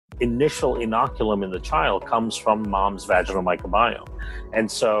initial inoculum in the child comes from mom's vaginal microbiome. And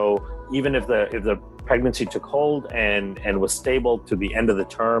so even if the pregnancy took hold and was stable to the end of the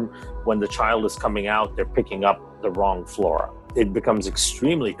term, when the child is coming out, they're picking up the wrong flora. It becomes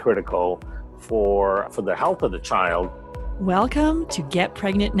extremely critical for the health of the child. Welcome to Get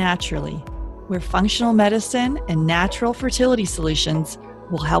Pregnant Naturally, where functional medicine and natural fertility solutions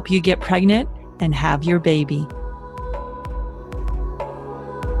will help you get pregnant and have your baby.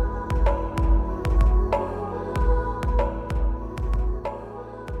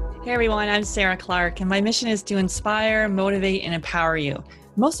 Hey everyone, I'm Sarah Clark, and my mission is to inspire, motivate, and empower you.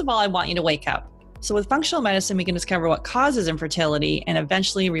 Most of all, I want you to wake up. So with functional medicine, we can discover what causes infertility and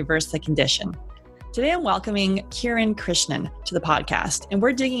eventually reverse the condition. Today, I'm welcoming Kiran Krishnan to the podcast, and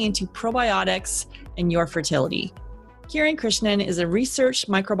we're digging into probiotics and your fertility. Kiran Krishnan is a research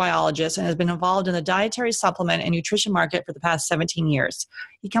microbiologist and has been involved in the dietary supplement and nutrition market for the past 17 years.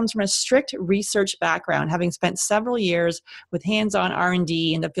 He comes from a strict research background, having spent several years with hands-on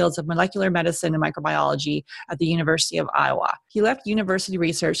R&D in the fields of molecular medicine and microbiology at the University of Iowa. He left university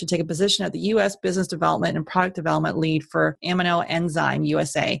research to take a position at the U.S. Business Development and Product Development Lead for Amano Enzyme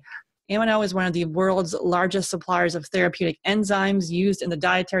USA. Amano is one of the world's largest suppliers of therapeutic enzymes used in the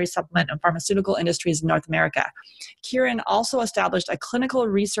dietary supplement and pharmaceutical industries in North America. Kiran also established a clinical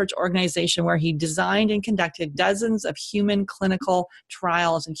research organization where he designed and conducted dozens of human clinical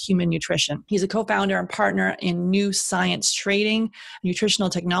trials in human nutrition. He's a co-founder and partner in New Science Trading, nutritional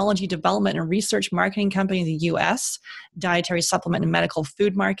technology development and research marketing company in the U.S., dietary supplement and medical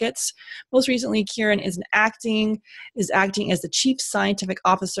food markets. Most recently, Kiran is acting as the chief scientific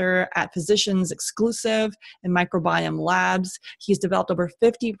officer at Physicians Exclusive and Microbiome Labs. He's developed over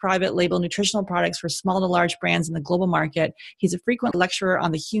 50 private label nutritional products for small to large brands in the global market. He's a frequent lecturer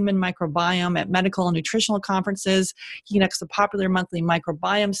on the human microbiome at medical and nutritional conferences. He conducts the popular monthly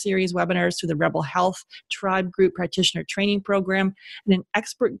microbiome series webinars through the Rebel Health Tribe Group Practitioner Training Program, and an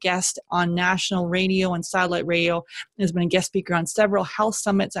expert guest on national radio and satellite radio, and has been a guest speaker on several health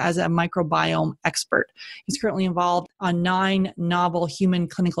summits as a microbiome expert. He's currently involved on 9 novel human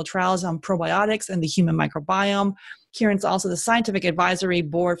clinical trials on probiotics and the human microbiome. Kiran's also the scientific advisory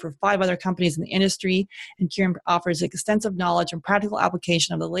board for 5 other companies in the industry, and Kiran offers extensive knowledge and practical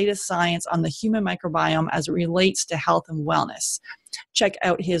application of the latest science on the human microbiome as it relates to health and wellness. Check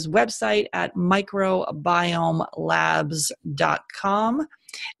out his website at microbiomelabs.com.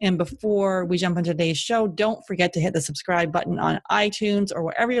 And before we jump into today's show, don't forget to hit the subscribe button on iTunes or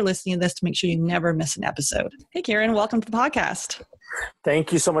wherever you're listening to this to make sure you never miss an episode. Hey, Kiran, welcome to the podcast.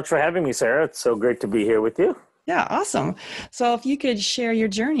 Thank you so much for having me, Sarah. It's so great to be here with you. Yeah, awesome. So if you could share your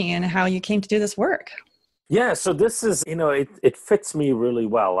journey and how you came to do this work. Yeah, so this is, it fits me really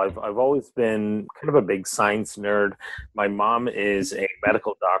well. I've always been kind of a big science nerd. My mom is a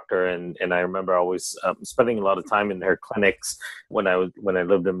medical doctor, and I remember always spending a lot of time in her clinics when I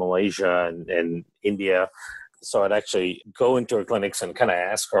lived in Malaysia and India. So I'd actually go into her clinics and kind of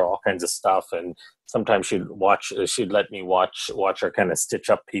ask her all kinds of stuff, and sometimes she'd let me watch her kind of stitch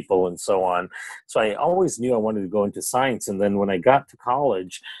up people and so on. So I always knew I wanted to go into science. And then when I got to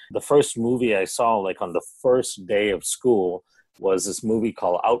college, the first movie I saw, like on the first day of school, was this movie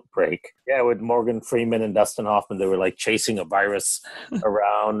called Outbreak. Yeah, with Morgan Freeman and Dustin Hoffman. They were like chasing a virus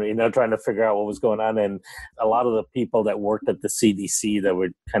around, trying to figure out what was going on. And a lot of the people that worked at the CDC that were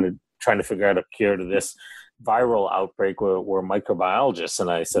kind of trying to figure out a cure to this viral outbreak were microbiologists. And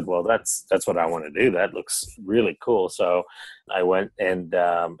I said, well, that's what I want to do. That looks really cool. So I went and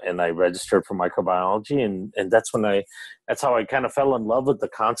I registered for microbiology, and that's how I kind of fell in love with the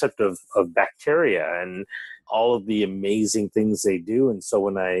concept of bacteria and all of the amazing things they do. And so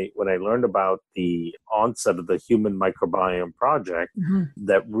when I learned about the onset of the Human Microbiome Project,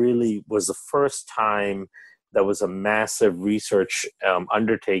 that really was the first time that was a massive research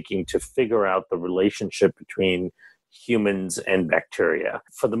undertaking to figure out the relationship between humans and bacteria.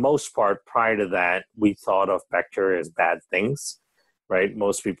 For the most part, prior to that, we thought of bacteria as bad things, right?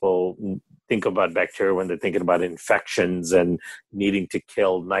 Most people think about bacteria when they're thinking about infections and needing to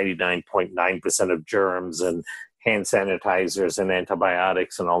kill 99.9% of germs and hand sanitizers and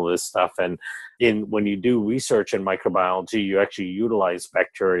antibiotics and all this stuff. And when you do research in microbiology, you actually utilize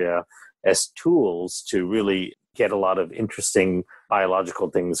bacteria as tools to really get a lot of interesting biological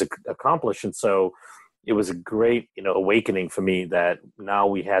things accomplished. And so it was a great, awakening for me that now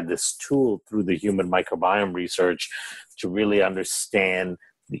we had this tool through the human microbiome research to really understand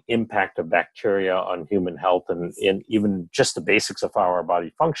the impact of bacteria on human health and even just the basics of how our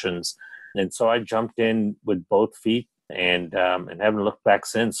body functions. And so I jumped in with both feet and haven't looked back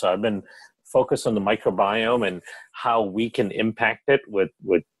since. So I've been focused on the microbiome and how we can impact it with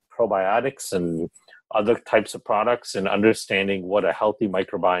probiotics and other types of products and understanding what a healthy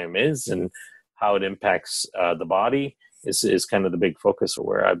microbiome is and how it impacts the body is kind of the big focus of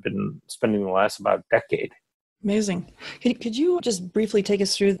where I've been spending the last about decade. Amazing. Could you just briefly take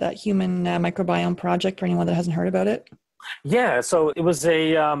us through that human microbiome project for anyone that hasn't heard about it? Yeah, so it was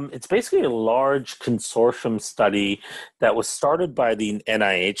it's basically a large consortium study that was started by the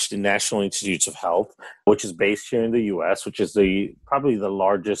NIH, the National Institutes of Health, which is based here in the U.S., which is probably the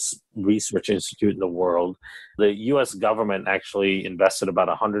largest research institute in the world. The U.S. government actually invested about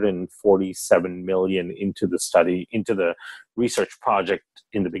 147 million into the study, into the research project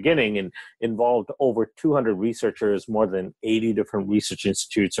in the beginning, and involved over 200 researchers, more than 80 different research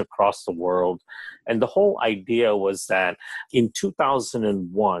institutes across the world. And the whole idea was that in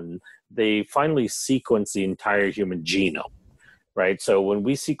 2001, they finally sequenced the entire human genome, right? So when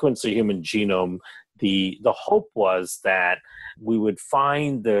we sequence the human genome, the hope was that we would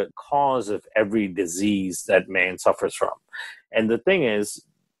find the cause of every disease that man suffers from. And the thing is,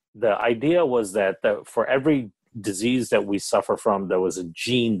 the idea was that for every disease that we suffer from, there was a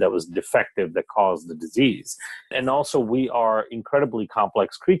gene that was defective that caused the disease. And also, we are incredibly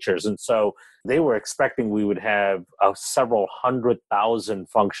complex creatures. And so they were expecting we would have several 100,000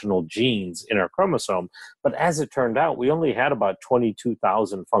 functional genes in our chromosome. But as it turned out, we only had about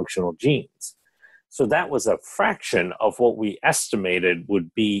 22,000 functional genes. So that was a fraction of what we estimated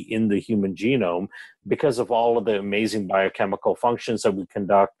would be in the human genome because of all of the amazing biochemical functions that we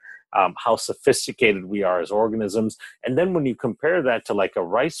conduct, how sophisticated we are as organisms. And then when you compare that to like a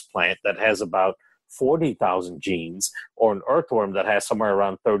rice plant that has about 40,000 genes, or an earthworm that has somewhere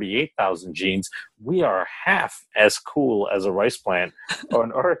around 38,000 genes, we are half as cool as a rice plant or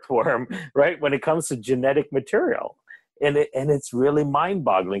an earthworm, right, when it comes to genetic material. And it's really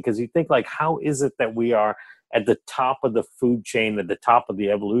mind-boggling because you think, like, how is it that we are at the top of the food chain, at the top of the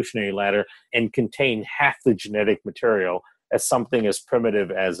evolutionary ladder, and contain half the genetic material as something as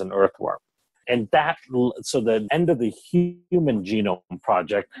primitive as an earthworm? And so the end of the Human Genome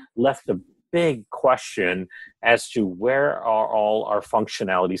Project left a big question as to where are all our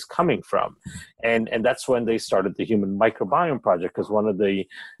functionalities coming from. And that's when they started the Human Microbiome Project, because one of the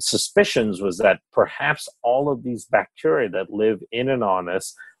suspicions was that perhaps all of these bacteria that live in and on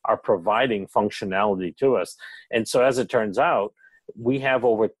us are providing functionality to us. And so as it turns out, we have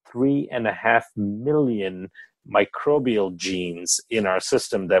over 3.5 million microbial genes in our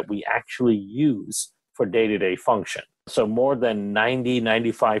system that we actually use for day-to-day function. So more than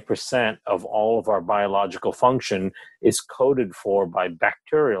 95% of all of our biological function is coded for by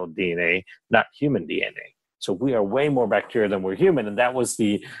bacterial DNA, not human DNA. So we are way more bacteria than we're human. And that was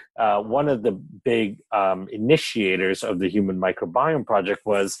one of the big initiators of the Human Microbiome Project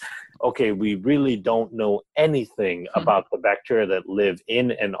was, okay, we really don't know anything about the bacteria that live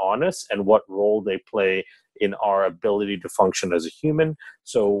in and on us and what role they play in our ability to function as a human.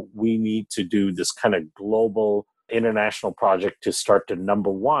 So we need to do this kind of global international project to start to,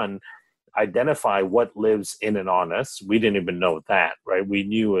 number one, identify what lives in and on us. We didn't even know that, right? We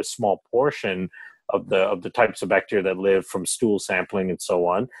knew a small portion of the types of bacteria that live from stool sampling and so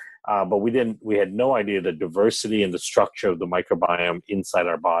on. But we had no idea the diversity and the structure of the microbiome inside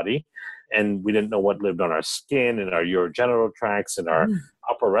our body. And we didn't know what lived on our skin and our urogenital tracts and our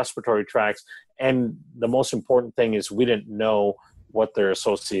upper respiratory tracts. And the most important thing is we didn't know what their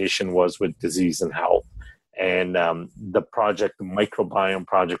association was with disease and health. And the Microbiome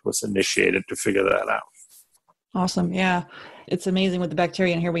Project was initiated to figure that out. Awesome. Yeah. It's amazing with the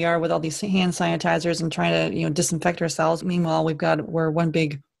bacteria. And here we are with all these hand sanitizers and trying to, disinfect ourselves. Meanwhile, we're one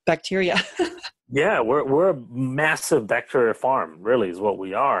big bacteria. Yeah, we're a massive bacteria farm, really, is what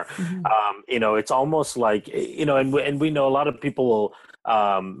we are. Mm-hmm. It's almost like, and we know a lot of people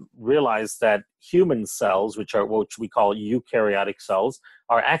will realize that human cells, which we call eukaryotic cells,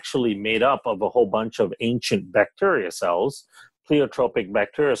 are actually made up of a whole bunch of ancient bacteria cells, pleiotropic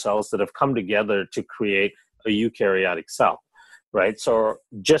bacteria cells that have come together to create a eukaryotic cell, right? So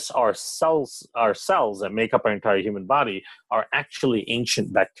just our cells that make up our entire human body are actually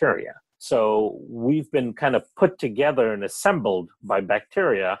ancient bacteria. So we've been kind of put together and assembled by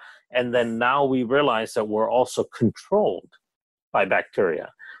bacteria, and then now we realize that we're also controlled by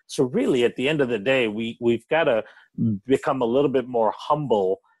bacteria. So really, at the end of the day, we've got to become a little bit more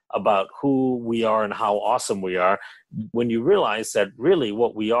humble about who we are and how awesome we are when you realize that really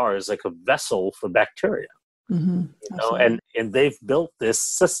what we are is like a vessel for bacteria. Mm-hmm. And they've built this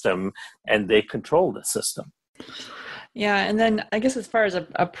system and they control the system. Yeah. And then I guess as far as a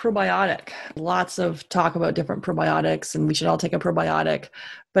probiotic, lots of talk about different probiotics and we should all take a probiotic.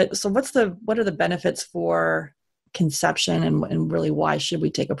 But so what are the benefits for conception and really why should we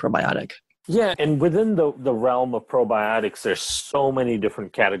take a probiotic? Yeah, and within the realm of probiotics, there's so many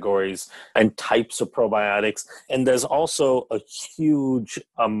different categories and types of probiotics, and there's also a huge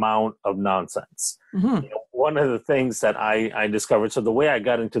amount of nonsense. Mm-hmm. One of the things that I discovered, so the way I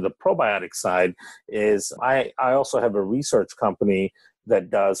got into the probiotic side is I also have a research company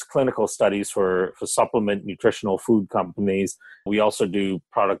that does clinical studies for supplement nutritional food companies. We also do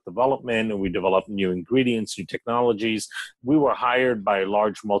product development, and we develop new ingredients, new technologies. We were hired by a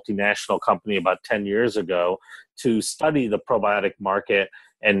large multinational company about 10 years ago to study the probiotic market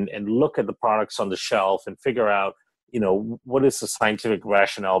and look at the products on the shelf and figure out, what is the scientific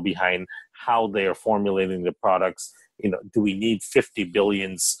rationale behind how they are formulating the products. Do we need 50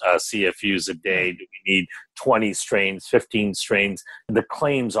 billion CFUs a day? Do we need 20 strains, 15 strains? The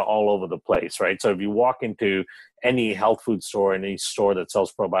claims are all over the place, right? So if you walk into any health food store, any store that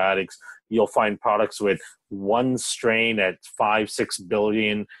sells probiotics, you'll find products with one strain at 5-6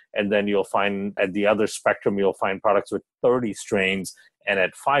 billion, and then you'll find at the other spectrum, you'll find products with 30 strains and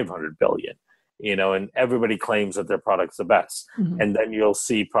at 500 billion. And everybody claims that their product's the best. Mm-hmm. And then you'll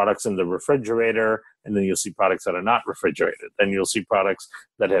see products in the refrigerator, and then you'll see products that are not refrigerated. Then you'll see products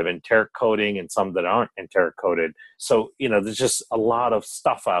that have enteric coating and some that aren't enteric coated. So, there's just a lot of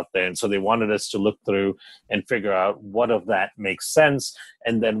stuff out there. And so they wanted us to look through and figure out what of that makes sense,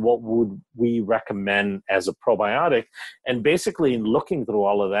 and then what would we recommend as a probiotic. And basically, in looking through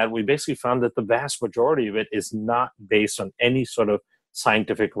all of that, we basically found that the vast majority of it is not based on any sort of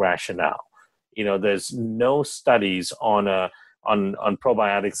scientific rationale. There's no studies on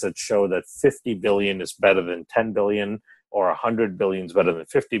probiotics that show that 50 billion is better than 10 billion or 100 billion is better than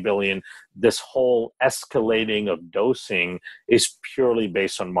 50 billion. This whole escalating of dosing is purely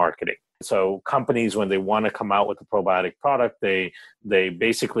based on marketing. So companies, when they want to come out with a probiotic product, they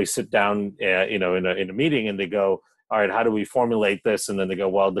basically sit down, in a meeting, and they go, all right, how do we formulate this? And then they go,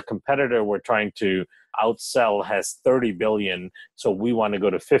 well, the competitor we're trying to outsell has 30 billion, so we want to go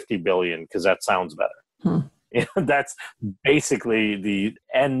to 50 billion because that sounds better. That's basically the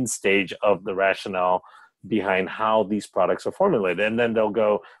end stage of the rationale behind how these products are formulated. And then they'll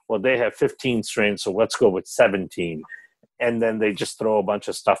go, well, they have 15 strains, so let's go with 17. And then they just throw a bunch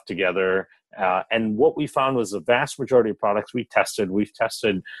of stuff together. And what we found was the vast majority of products we've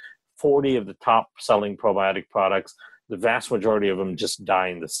tested 40 of the top selling probiotic products, the vast majority of them just die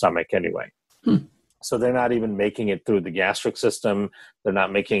in the stomach anyway. So they're not even making it through the gastric system. They're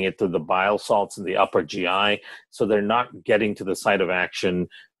not making it through the bile salts in the upper GI. So they're not getting to the site of action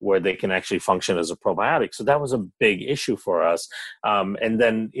where they can actually function as a probiotic. So that was a big issue for us. And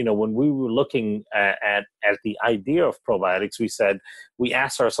then, when we were looking at the idea of probiotics, we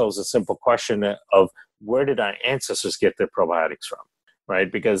asked ourselves a simple question of where did our ancestors get their probiotics from?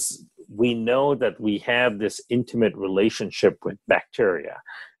 Right? Because we know that we have this intimate relationship with bacteria,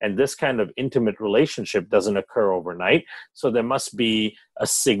 and this kind of intimate relationship doesn't occur overnight. So there must be a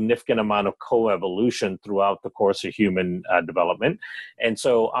significant amount of coevolution throughout the course of human development. And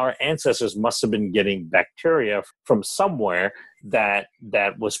so our ancestors must have been getting bacteria from somewhere that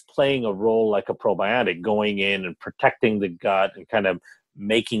was playing a role like a probiotic, going in and protecting the gut and kind of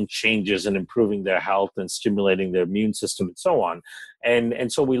making changes and improving their health and stimulating their immune system and so on.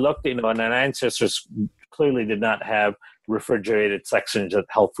 And so we looked, and our ancestors clearly did not have refrigerated sections at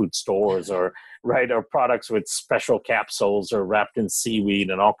health food stores or products with special capsules or wrapped in seaweed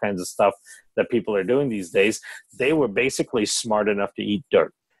and all kinds of stuff that people are doing these days. They were basically smart enough to eat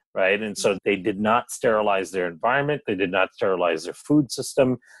dirt. Right. And so they did not sterilize their environment. They did not sterilize their food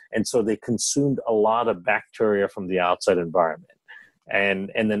system. And so they consumed a lot of bacteria from the outside environment.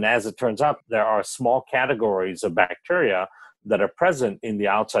 And then, as it turns out, there are small categories of bacteria that are present in the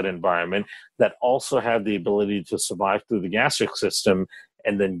outside environment that also have the ability to survive through the gastric system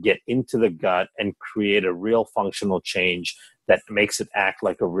and then get into the gut and create a real functional change that makes it act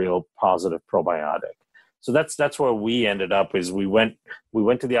like a real positive probiotic. So that's where we ended up. Is we went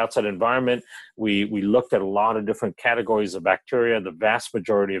to the outside environment. We looked at a lot of different categories of bacteria. The vast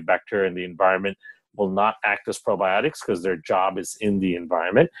majority of bacteria in the environment will not act as probiotics because their job is in the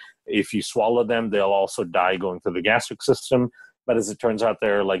environment. If you swallow them, they'll also die going through the gastric system. But as it turns out,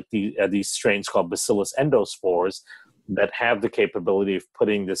 there are like these strains called Bacillus endospores that have the capability of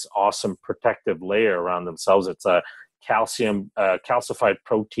putting this awesome protective layer around themselves. It's a calcified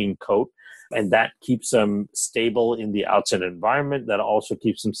protein coat, and that keeps them stable in the outside environment. That also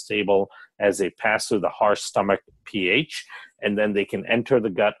keeps them stable as they pass through the harsh stomach pH, and then they can enter the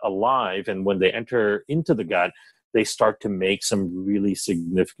gut alive. And when they enter into the gut, they start to make some really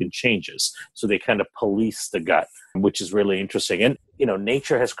significant changes. So they kind of police the gut, which is really interesting. And,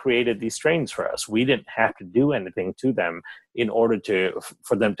 nature has created these strains for us. We didn't have to do anything to them in order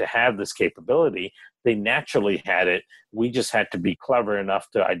for them to have this capability. They naturally had it. We just had to be clever enough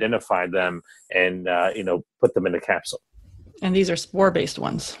to identify them and, put them in a capsule. And these are spore-based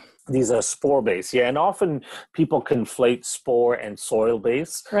ones. These are spore-based, yeah. And often people conflate spore and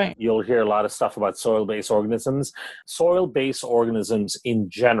soil-based. Right. You'll hear a lot of stuff about soil-based organisms. Soil-based organisms in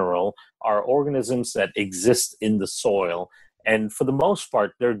general are organisms that exist in the soil. And for the most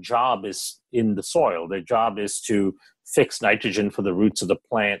part, their job is in the soil. Their job is to fix nitrogen for the roots of the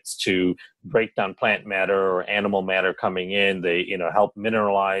plants, to break down plant matter or animal matter coming in. They, help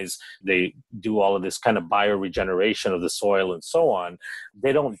mineralize. They do all of this kind of bioregeneration of the soil and so on.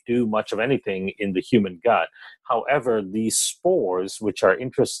 They don't do much of anything in the human gut. However, these spores, which are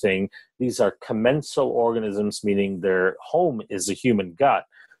interesting, these are commensal organisms, meaning their home is the human gut,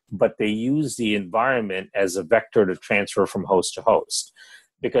 but they use the environment as a vector to transfer from host to host.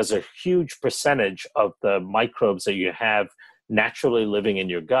 Because a huge percentage of the microbes that you have naturally living in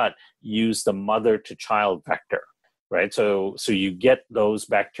your gut use the mother to child vector, right? So you get those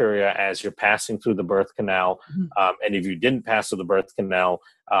bacteria as you're passing through the birth canal. And if you didn't pass through the birth canal,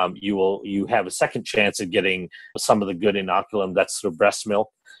 you have a second chance at getting some of the good inoculum that's through breast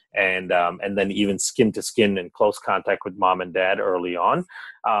milk. And then even skin to skin in close contact with mom and dad early on.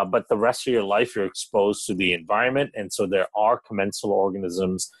 But the rest of your life, you're exposed to the environment. And so there are commensal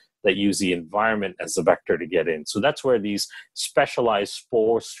organisms that use the environment as the vector to get in. So that's where these specialized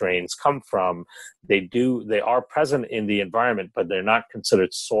spore strains come from. They are present in the environment, but they're not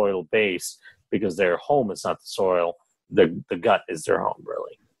considered soil-based because their home is not the soil. The gut is their home,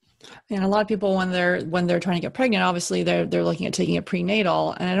 really. And a lot of people, when they're trying to get pregnant, obviously they're looking at taking a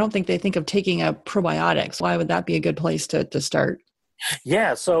prenatal, and I don't think they think of taking a probiotics. Why would that be a good place to start?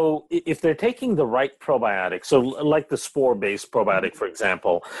 Yeah, so if they're taking the right probiotic, so like the spore-based probiotic, for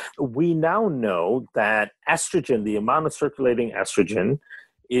example, we now know that estrogen, the amount of circulating estrogen,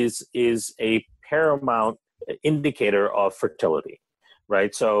 is a paramount indicator of fertility.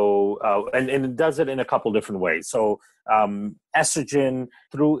 Right. So, and it does it in a couple different ways. So, estrogen,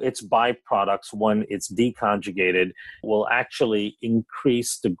 through its byproducts, when it's deconjugated, will actually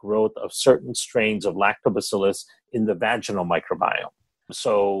increase the growth of certain strains of lactobacillus in the vaginal microbiome.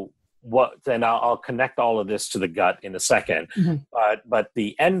 So, then I'll connect all of this to the gut in a second. But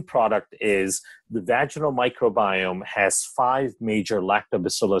the end product is the vaginal microbiome has 5 major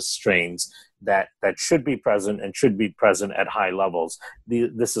lactobacillus strains that should be present and should be present at high levels.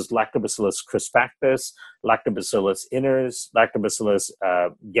 This is Lactobacillus crispacus, Lactobacillus inners, Lactobacillus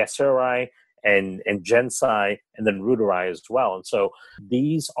gasseri, and gensai, and then reuteri as well. And so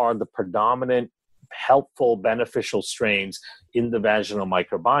these are the predominant helpful, beneficial strains in the vaginal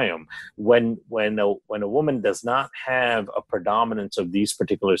microbiome. When a woman does not have a predominance of these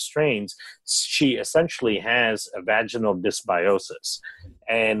particular strains, she essentially has a vaginal dysbiosis.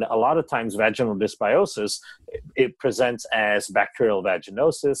 And a lot of times vaginal dysbiosis, it presents as bacterial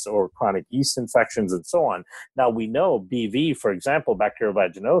vaginosis or chronic yeast infections and so on. Now we know BV, for example, bacterial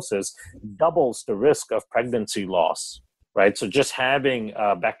vaginosis, doubles the risk of pregnancy loss. Right, so just having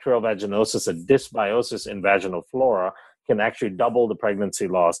bacterial vaginosis, a dysbiosis in vaginal flora, can actually double the pregnancy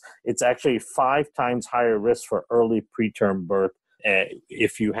loss. It's actually 5 times higher risk for early preterm birth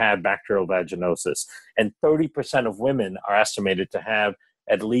if you have bacterial vaginosis. And 30% of women are estimated to have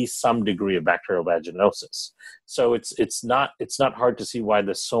at least some degree of bacterial vaginosis. So it's not hard to see why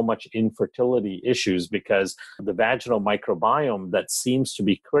there's so much infertility issues, because the vaginal microbiome that seems to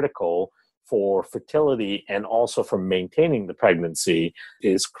be critical for fertility and also for maintaining the pregnancy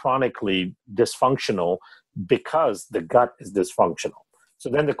is chronically dysfunctional because the gut is dysfunctional. So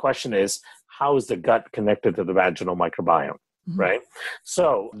then the question is, how is the gut connected to the vaginal microbiome, right?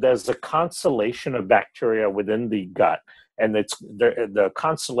 So there's a constellation of bacteria within the gut, and it's the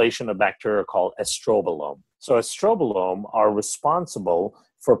constellation of bacteria called estrobolome. So estrobolome are responsible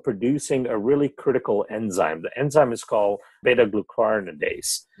for producing a really critical enzyme. The enzyme is called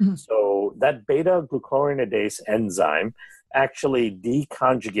beta-glucuronidase. So that beta-glucuronidase enzyme actually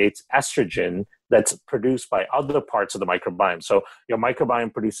deconjugates estrogen that's produced by other parts of the microbiome. So your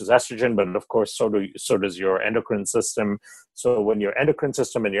microbiome produces estrogen, but of course, so does your endocrine system. So when your endocrine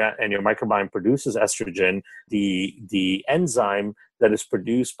system and your microbiome produces estrogen, the enzyme that is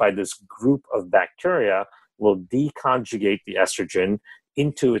produced by this group of bacteria will deconjugate the estrogen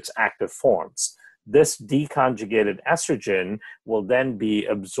into its active forms. This deconjugated estrogen will then be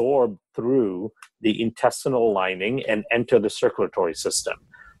absorbed through the intestinal lining and enter the circulatory system.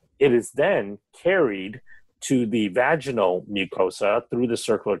 It is then carried to the vaginal mucosa through the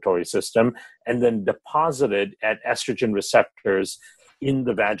circulatory system and then deposited at estrogen receptors in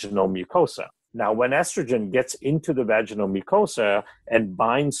the vaginal mucosa. Now, when estrogen gets into the vaginal mucosa and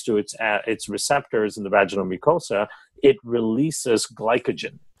binds to its receptors in the vaginal mucosa, it releases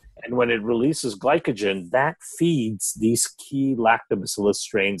glycogen. And when it releases glycogen, that feeds these key lactobacillus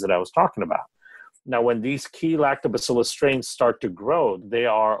strains that I was talking about. Now, when these key lactobacillus strains start to grow, they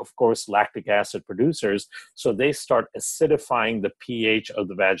are, of course, lactic acid producers, so they start acidifying the pH of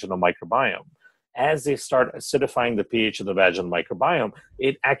the vaginal microbiome. As they start acidifying the pH of the vaginal microbiome,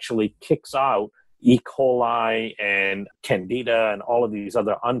 it actually kicks out E. coli and candida and all of these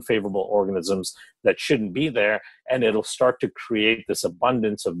other unfavorable organisms that shouldn't be there, and it'll start to create this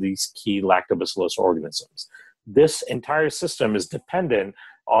abundance of these key lactobacillus organisms. This entire system is dependent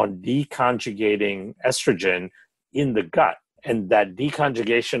on deconjugating estrogen in the gut. And that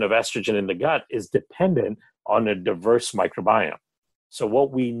deconjugation of estrogen in the gut is dependent on a diverse microbiome. So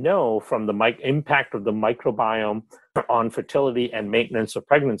what we know from the impact of the microbiome on fertility and maintenance of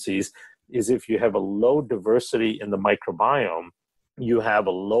pregnancies is if you have a low diversity in the microbiome, you have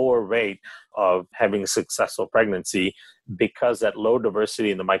a lower rate of having a successful pregnancy, because that low diversity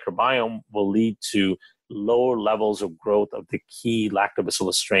in the microbiome will lead to lower levels of growth of the key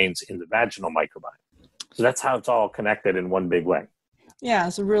lactobacillus strains in the vaginal microbiome. So that's how it's all connected in one big way. Yeah,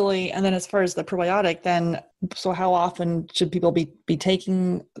 so really, and then as far as the probiotic, then, so how often should people be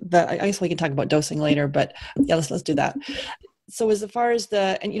taking I guess we can talk about dosing later, but yeah, let's do that. So as far as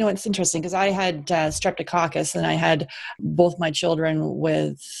and it's interesting because I had streptococcus, and I had both my children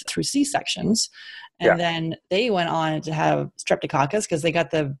through C-sections. And then they went on to have streptococcus because they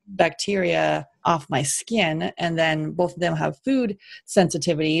got the bacteria off my skin. And then both of them have food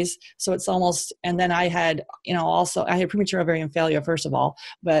sensitivities. So it's almost, and then I had, I had premature ovarian failure, first of all.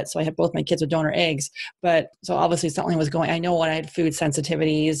 But so I had both my kids with donor eggs. But so obviously something was going, I know when I had food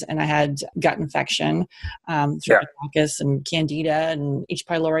sensitivities and I had gut infection, streptococcus and candida and H.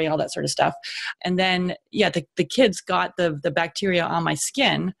 pylori, all that sort of stuff. And then, the kids got the bacteria on my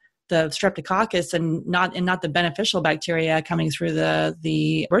skin, the streptococcus, and not the beneficial bacteria coming through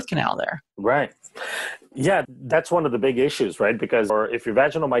the birth canal there. Right. Yeah, that's one of the big issues, right? Because if your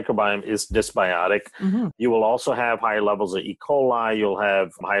vaginal microbiome is dysbiotic, you will also have higher levels of E. coli, you'll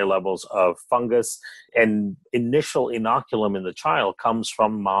have higher levels of fungus, and initial inoculum in the child comes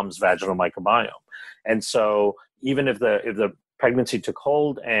from mom's vaginal microbiome. And so even if the pregnancy took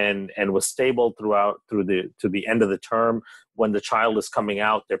hold and was stable to the end of the term, when the child is coming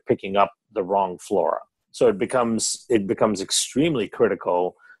out, they're picking up the wrong flora. So it becomes extremely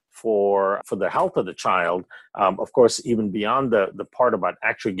critical for the health of the child. Of course, even beyond the part about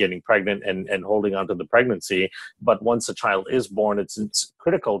actually getting pregnant and holding on to the pregnancy. But once the child is born, it's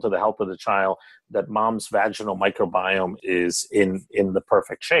critical to the health of the child that mom's vaginal microbiome is in the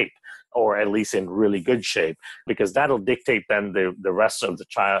perfect shape, or at least in really good shape, because that'll dictate then the rest of the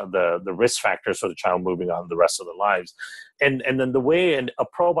child, the risk factors for the child moving on the rest of their lives. And then the way a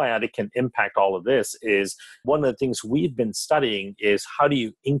probiotic can impact all of this is, one of the things we've been studying is how do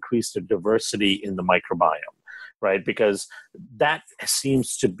you increase the diversity in the microbiome, right? Because that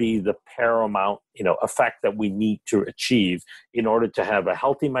seems to be the paramount, effect that we need to achieve in order to have a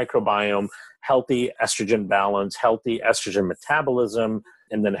healthy microbiome, healthy estrogen balance, healthy estrogen metabolism,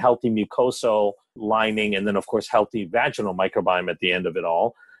 and then healthy mucosal lining, and then of course healthy vaginal microbiome at the end of it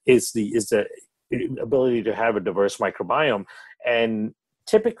all is the ability to have a diverse microbiome. And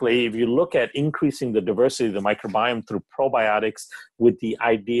typically, if you look at increasing the diversity of the microbiome through probiotics with the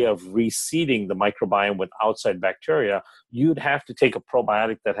idea of reseeding the microbiome with outside bacteria, you'd have to take a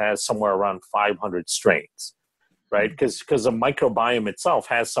probiotic that has somewhere around 500 strains, right? Because the microbiome itself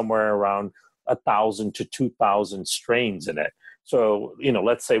has somewhere around 1,000 to 2,000 strains in it. So,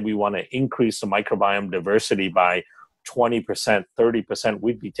 let's say we want to increase the microbiome diversity by 20%, 30%,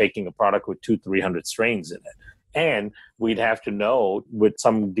 we'd be taking a product with 200-300 strains in it. And we'd have to know with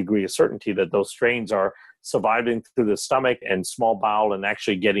some degree of certainty that those strains are surviving through the stomach and small bowel and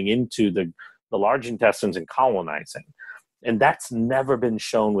actually getting into the large intestines and colonizing. And that's never been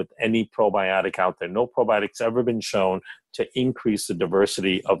shown with any probiotic out there. No probiotic's ever been shown to increase the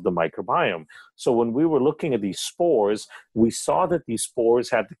diversity of the microbiome. So when we were looking at these spores, we saw that these spores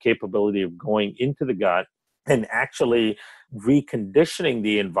had the capability of going into the gut and actually reconditioning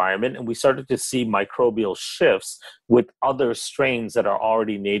the environment. And we started to see microbial shifts with other strains that are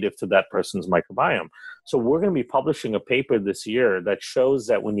already native to that person's microbiome. So we're going to be publishing a paper this year that shows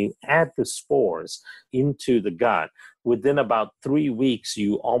that when you add the spores into the gut, within about 3 weeks,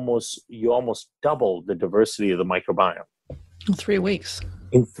 you almost double the diversity of the microbiome. 3 weeks.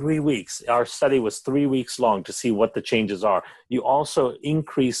 In 3 weeks. Our study was 3 weeks long to see what the changes are. You also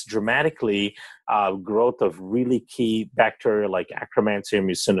increase dramatically growth of really key bacteria like Akkermansia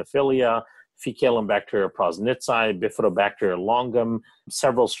muciniphila, Faecalibacteria prausnitzii, Bifidobacteria longum,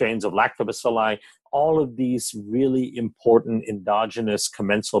 several strains of Lactobacilli. All of these really important endogenous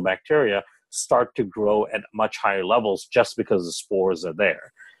commensal bacteria start to grow at much higher levels just because the spores are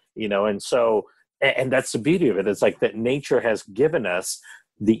there. And so, and that's the beauty of it. It's like that nature has given us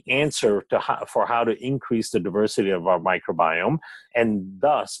the answer for how to increase the diversity of our microbiome and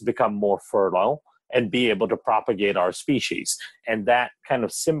thus become more fertile and be able to propagate our species. And that kind of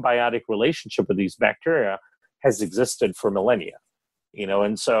symbiotic relationship with these bacteria has existed for millennia.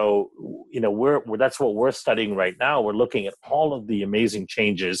 And so, that's what we're studying right now. We're looking at all of the amazing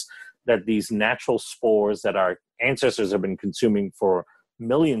changes that these natural spores that our ancestors have been consuming for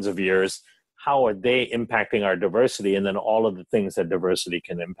millions of years, how are they impacting our diversity, and then all of the things that diversity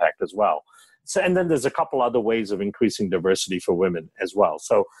can impact as well. So, and then there's a couple other ways of increasing diversity for women as well.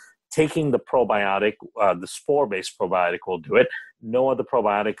 So taking the probiotic, the spore-based probiotic will do it. No other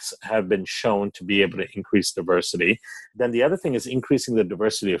probiotics have been shown to be able to increase diversity. Then the other thing is increasing the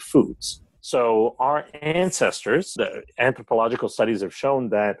diversity of foods. So our ancestors, the anthropological studies have shown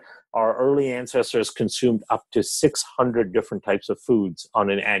that our early ancestors consumed up to 600 different types of foods on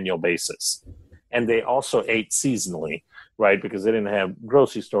an annual basis. And they also ate seasonally, right? Because they didn't have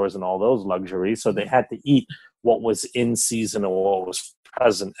grocery stores and all those luxuries. So they had to eat what was in season or what was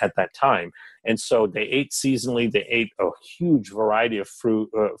present at that time. And so they ate seasonally. They ate a huge variety of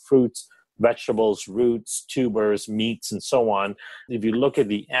fruits, vegetables, roots, tubers, meats, and so on. If you look at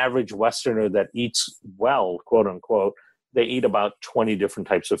the average Westerner that eats well, quote unquote, they eat about 20 different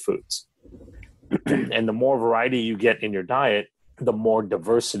types of foods. And the more variety you get in your diet, the more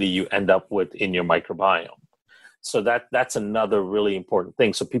diversity you end up with in your microbiome. So that's another really important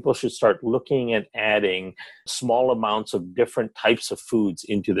thing. So people should start looking at adding small amounts of different types of foods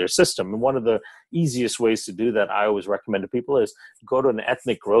into their system. And one of the easiest ways to do that I always recommend to people is go to an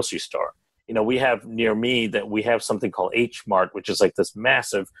ethnic grocery store. We have near me that we have something called H Mart, which is like this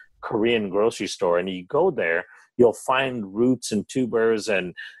massive Korean grocery store. And you go there, you'll find roots and tubers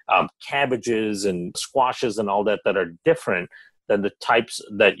and cabbages and squashes and all that are different than the types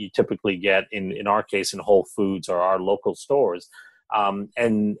that you typically get in our case in Whole Foods or our local stores.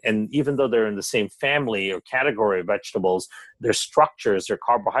 And even though they're in the same family or category of vegetables, their structures, their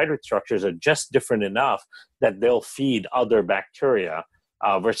carbohydrate structures are just different enough that they'll feed other bacteria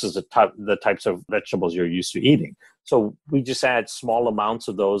versus the types of vegetables you're used to eating. So we just add small amounts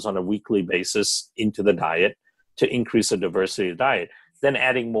of those on a weekly basis into the diet to increase the diversity of the diet. Then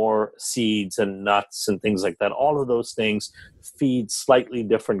adding more seeds and nuts and things like that. All of those things feed slightly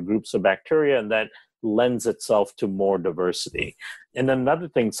different groups of bacteria, and that lends itself to more diversity. And then another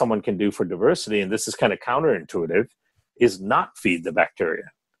thing someone can do for diversity, and this is kind of counterintuitive, is not feed the bacteria.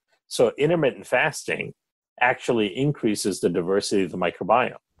 So intermittent fasting actually increases the diversity of the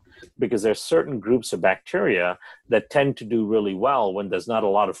microbiome because there's certain groups of bacteria that tend to do really well when there's not a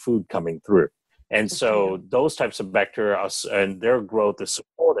lot of food coming through. And so those types of bacteria and their growth is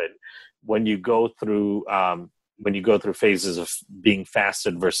supported when you go through phases of being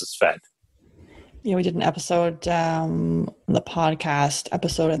fasted versus fed. Yeah, we did an episode, the podcast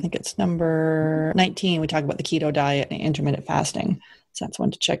episode, I think it's number 19. We talk about the keto diet and intermittent fasting. So that's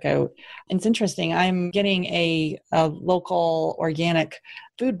one to check out. And it's interesting. I'm getting a local organic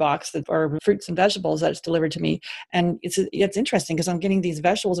food box or fruits and vegetables that's delivered to me. And it's interesting because I'm getting these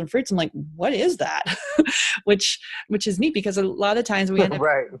vegetables and fruits. I'm like, what is that? which is neat because a lot of times we end up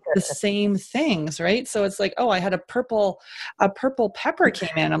right. the same things, right? So it's like, oh, I had a purple pepper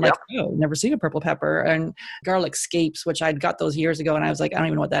came in. I'm Yep. like, oh, never seen a purple pepper. And garlic scapes, which I'd got those years ago. And I was like, I don't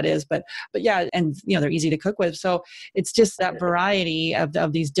even know what that is. But yeah, and they're easy to cook with. So it's just that variety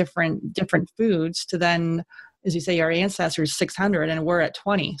of these different foods to then, as you say, our ancestors 600 and we're at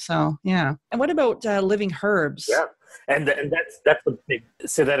 20. So yeah. And what about living herbs? Yeah, and that's the big.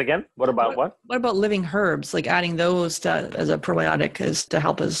 Say that again. What about what? What about living herbs? Like adding those as a probiotic is to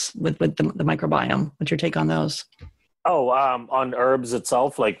help us with the microbiome. What's your take on those? Oh, on herbs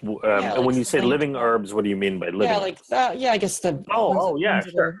itself, like and when you say living herbs, what do you mean by living? I guess the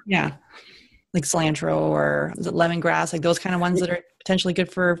sure. Like cilantro or is it lemongrass, like those kind of ones that are potentially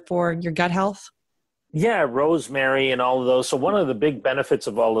good for your gut health? Yeah, rosemary and all of those. So one of the big benefits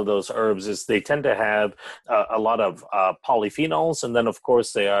of all of those herbs is they tend to have a lot of polyphenols, and then of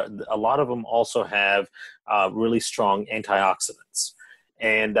course a lot of them also have really strong antioxidants.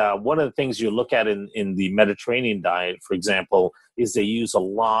 And one of the things you look at in the Mediterranean diet, for example, is they use a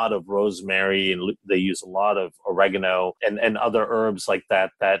lot of rosemary and they use a lot of oregano and other herbs like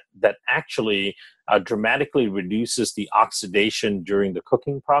that actually dramatically reduces the oxidation during the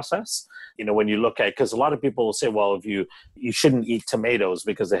cooking process. When you look at, because a lot of people will say, well, if you shouldn't eat tomatoes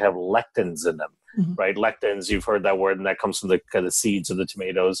because they have lectins in them, right? Lectins, you've heard that word, and that comes from the seeds of the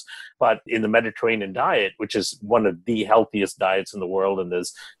tomatoes. But in the Mediterranean diet, which is one of the healthiest diets in the world, and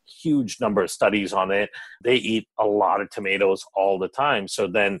there's huge number of studies on it, they eat a lot of tomatoes all the time. So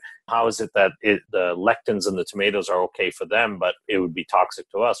then how is it that the lectins in the tomatoes are okay for them, but it would be toxic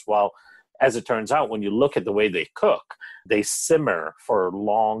to us? Well, as it turns out, when you look at the way they cook, they simmer for a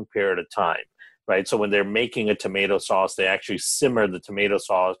long period of time, right? So when they're making a tomato sauce, they actually simmer the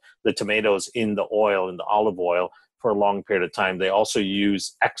tomatoes in the oil, in the olive oil, for a long period of time. They also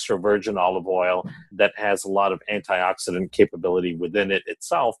use extra virgin olive oil that has a lot of antioxidant capability within it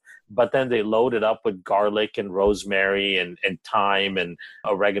itself, but then they load it up with garlic and rosemary and thyme and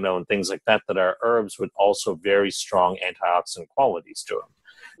oregano and things like that are herbs with also very strong antioxidant qualities to them.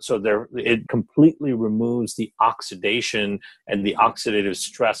 So it completely removes the oxidation and the oxidative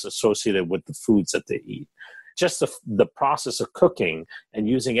stress associated with the foods that they eat. Just the process of cooking and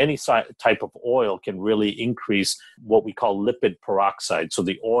using any type of oil can really increase what we call lipid peroxide. So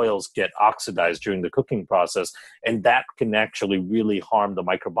the oils get oxidized during the cooking process, and that can actually really harm the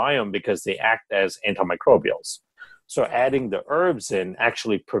microbiome because they act as antimicrobials. So adding the herbs in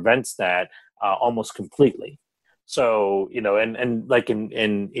actually prevents that almost completely. So, and like in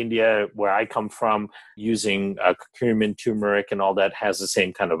India, where I come from, using curcumin, turmeric, and all that has the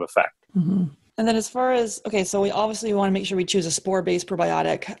same kind of effect. Mm-hmm. And then as far as, so we obviously want to make sure we choose a spore-based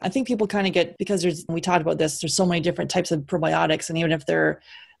probiotic. I think people kind of get, because we talked about this, there's so many different types of probiotics, and even if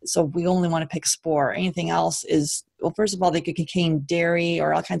so we only want to pick spore. Anything else is, well, first of all, they could contain dairy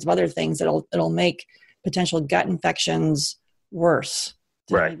or all kinds of other things that'll make potential gut infections worse.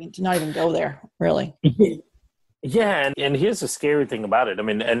 Right. To not even go there, really. Yeah, and here's the scary thing about it. I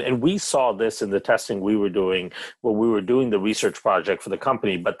mean, and we saw this in the testing we were doing when we were doing the research project for the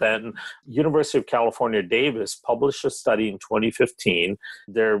company, but then University of California, Davis published a study in 2015.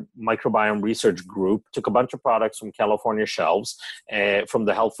 Their microbiome research group took a bunch of products from California shelves, from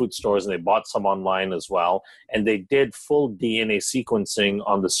the health food stores, and they bought some online as well, and they did full DNA sequencing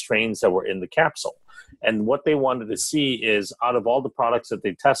on the strains that were in the capsule. And what they wanted to see is, out of all the products that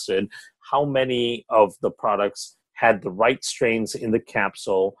they tested, how many of the products had the right strains in the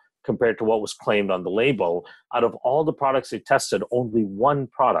capsule compared to what was claimed on the label. Out of all the products they tested, only one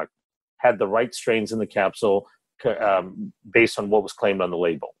product had the right strains in the capsule based on what was claimed on the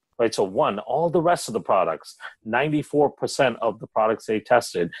label. Right, so all the rest of the products, 94% of the products they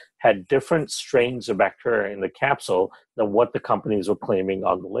tested had different strains of bacteria in the capsule than what the companies were claiming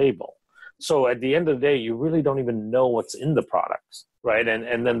on the label. So at the end of the day, you really don't even know what's in the products, right?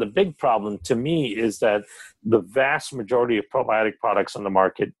 And then the big problem to me is that the vast majority of probiotic products on the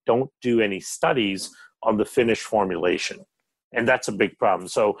market don't do any studies on the finished formulation. And that's a big problem.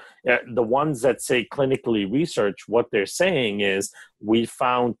 So the ones that say clinically research, what they're saying is, we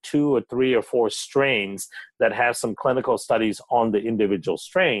found 2 or 3 or 4 strains that have some clinical studies on the individual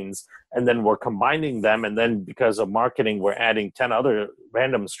strains, and then we're combining them, and then because of marketing, we're adding 10 other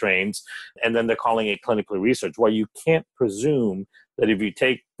random strains, and then they're calling it clinically research. Well, you can't presume that if you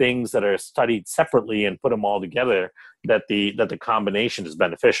take things that are studied separately and put them all together, that the combination is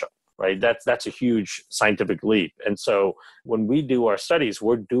beneficial. Right, that's a huge scientific leap. And so when we do our studies,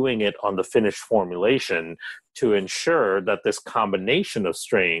 we're doing it on the finished formulation to ensure that this combination of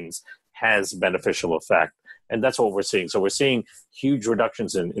strains has beneficial effect. And that's what we're seeing. So we're seeing huge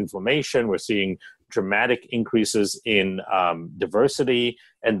reductions in inflammation. We're seeing dramatic increases in diversity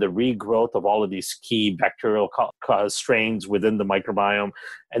and the regrowth of all of these key bacterial strains within the microbiome.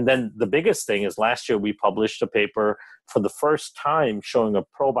 And then the biggest thing is, last year we published a paper for the first time showing a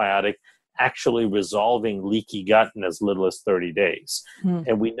probiotic actually resolving leaky gut in as little as 30 days.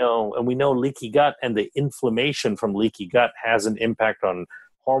 And we know leaky gut and the inflammation from leaky gut has an impact on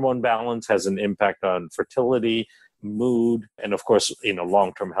hormone balance, has an impact on fertility, mood, and of course,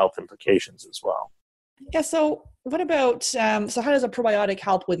 long-term health implications as well. Yeah. So what about, so how does a probiotic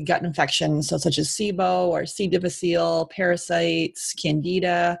help with gut infections, such as SIBO or C. difficile, parasites,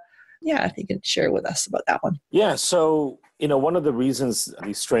 candida? Yeah, if you could share with us about that one. Yeah. So, one of the reasons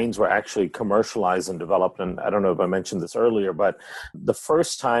these strains were actually commercialized and developed, and I don't know if I mentioned this earlier, but the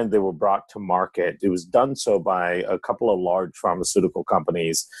first time they were brought to market, it was done so by a couple of large pharmaceutical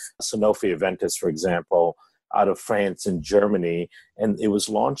companies, Sanofi Aventis, for example, out of France and Germany, and it was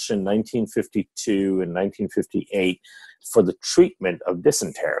launched in 1952 and 1958 for the treatment of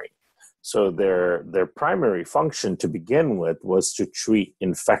dysentery. So their primary function to begin with was to treat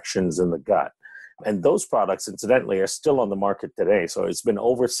infections in the gut. And those products, incidentally, are still on the market today. So it's been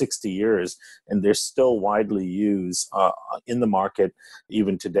over 60 years, and they're still widely used in the market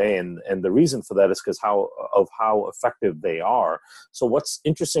even today. And the reason for that is because how effective they are. So what's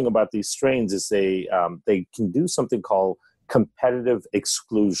interesting about these strains is they can do something called competitive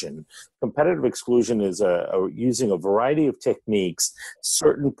exclusion. Competitive exclusion is using a variety of techniques.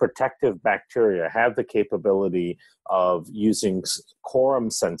 Certain protective bacteria have the capability of using quorum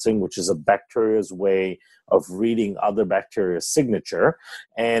sensing, which is a bacteria's way of reading other bacteria's signature,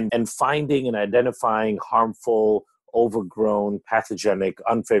 and finding and identifying harmful, overgrown, pathogenic,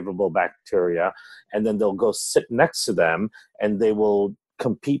 unfavorable bacteria. And then they'll go sit next to them, and they will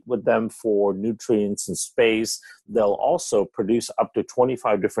compete with them for nutrients and space. They'll also produce up to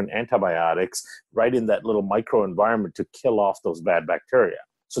 25 different antibiotics right in that little microenvironment to kill off those bad bacteria.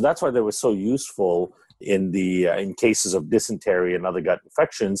 So that's why they were so useful in cases of dysentery and other gut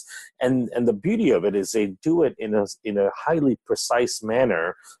infections. And the beauty of it is they do it in a highly precise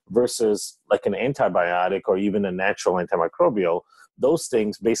manner versus like an antibiotic or even a natural antimicrobial. Those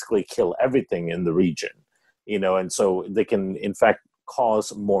things basically kill everything in the region, and so they can, in fact,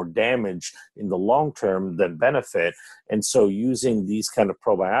 cause more damage in the long term than benefit. And so using these kind of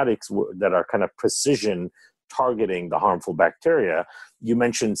probiotics that are kind of precision targeting the harmful bacteria. You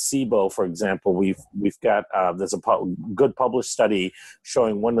mentioned SIBO, for example. We've got there's a good published study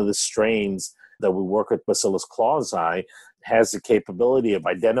showing one of the strains that we work with, Bacillus clausii, has the capability of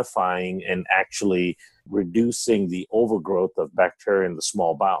identifying and actually reducing the overgrowth of bacteria in the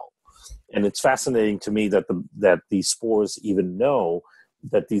small bowel. And it's fascinating to me that these spores even know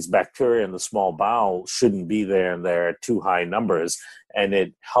that these bacteria in the small bowel shouldn't be there, and they're at too high numbers, and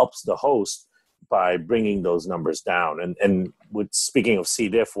it helps the host by bringing those numbers down. And speaking of C.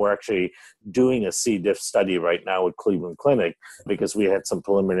 diff, we're actually doing a C. diff study right now at Cleveland Clinic because we had some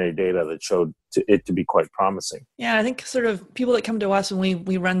preliminary data that showed it to be quite promising. Yeah, I think sort of people that come to us when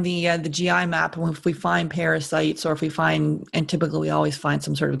we run the GI map, and if we find parasites or if we find, and typically we always find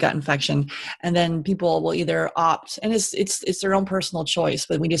some sort of gut infection, and then people will either opt, and it's their own personal choice,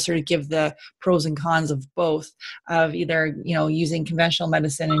 but we just sort of give the pros and cons of both, of either using conventional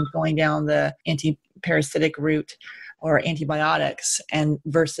medicine and going down the anti-parasitic route or antibiotics, and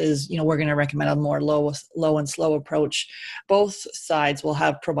versus, we're going to recommend a more low and slow approach. Both sides will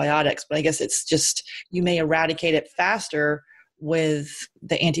have probiotics, but I guess it's just, you may eradicate it faster with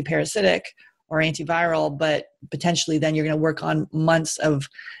the antiparasitic or antiviral, but potentially then you're going to work on months of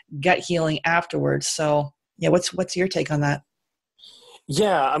gut healing afterwards. So yeah, what's your take on that?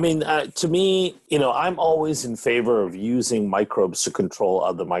 Yeah, I mean, to me, I'm always in favor of using microbes to control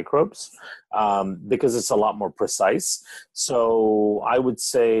other microbes because it's a lot more precise. So I would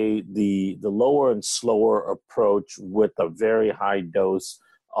say the lower and slower approach with a very high dose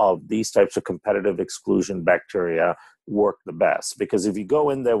of these types of competitive exclusion bacteria work the best. Because if you go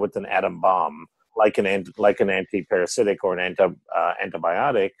in there with an atom bomb, like an antiparasitic or an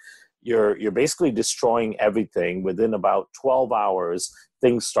antibiotic, you're basically destroying everything. Within about 12 hours,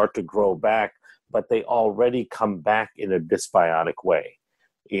 things start to grow back, but they already come back in a dysbiotic way,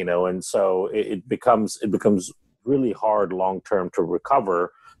 and so it becomes really hard long-term to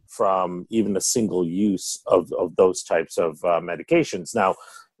recover from even a single use of those types of medications. Now,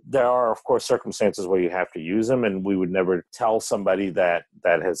 there are, of course, circumstances where you have to use them, and we would never tell somebody that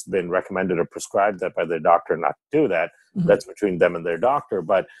has been recommended or prescribed that by their doctor not to do that. Mm-hmm. That's between them and their doctor.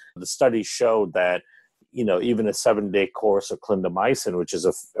 But the study showed that, even a 7-day course of clindamycin, which is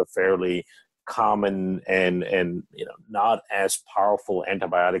a fairly common and not as powerful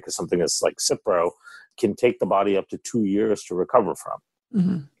antibiotic as something that's like Cipro, can take the body up to 2 years to recover from.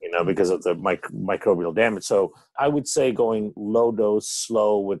 Mm-hmm. Because of the microbial damage. So I would say going low dose,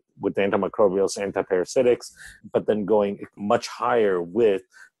 slow with antimicrobials, antiparasitics, but then going much higher with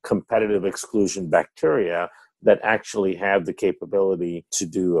competitive exclusion bacteria that actually have the capability to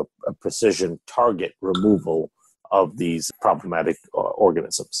do a precision target removal of these problematic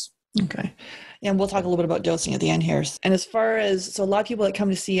organisms. Okay. And we'll talk a little bit about dosing at the end here. And as far as, so a lot of people that come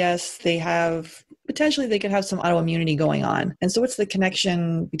to see us, they could have some autoimmunity going on. And so what's the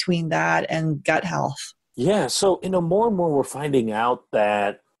connection between that and gut health? Yeah. So, more and more we're finding out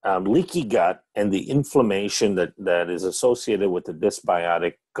that leaky gut and the inflammation that is associated with the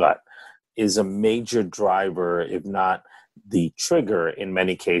dysbiotic gut is a major driver, if not the trigger in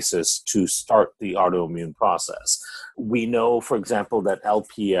many cases to start the autoimmune process. We know, for example, that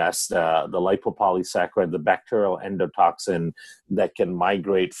LPS, the lipopolysaccharide, the bacterial endotoxin that can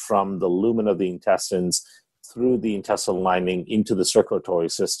migrate from the lumen of the intestines through the intestinal lining into the circulatory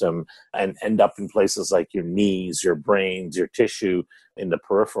system and end up in places like your knees, your brains, your tissue, in the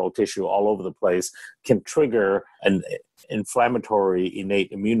peripheral tissue, all over the place, can trigger an inflammatory innate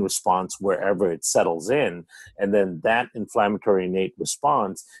immune response wherever it settles in. And then that inflammatory innate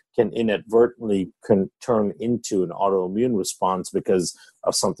response can inadvertently turn into an autoimmune response because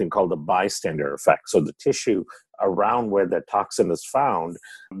of something called a bystander effect. So the tissue around where that toxin is found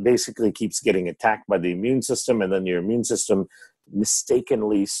basically keeps getting attacked by the immune system, and then your immune system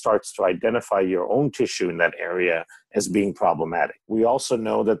mistakenly starts to identify your own tissue in that area as being problematic. We also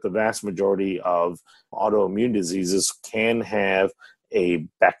know that the vast majority of autoimmune diseases can have a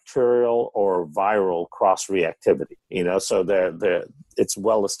bacterial or viral cross-reactivity. So it's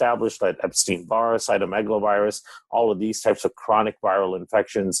well established that Epstein-Barr, cytomegalovirus, all of these types of chronic viral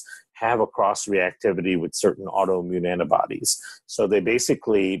infections have a cross-reactivity with certain autoimmune antibodies. So they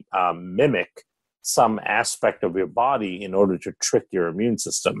basically mimic some aspect of your body in order to trick your immune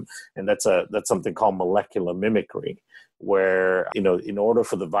system. And that's something called molecular mimicry, where, in order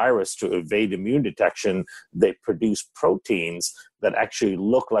for the virus to evade immune detection, they produce proteins that actually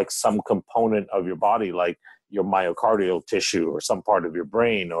look like some component of your body, like your myocardial tissue or some part of your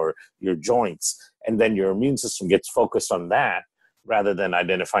brain or your joints. And then your immune system gets focused on that rather than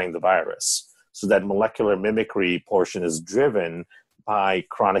identifying the virus. So that molecular mimicry portion is driven by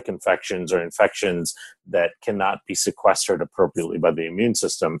chronic infections or infections that cannot be sequestered appropriately by the immune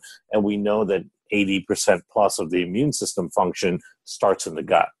system. And we know that 80% plus of the immune system function starts in the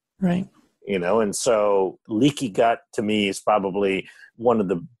gut. Right. And so leaky gut to me is probably one of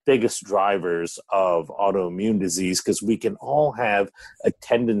the biggest drivers of autoimmune disease, because we can all have a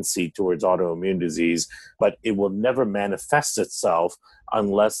tendency towards autoimmune disease, but it will never manifest itself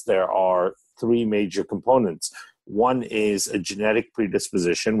unless there are three major components. One is a genetic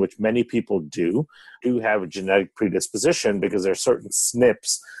predisposition, which many people do have a genetic predisposition because there are certain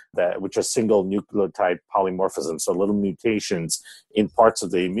SNPs which are single nucleotide polymorphisms, so little mutations in parts of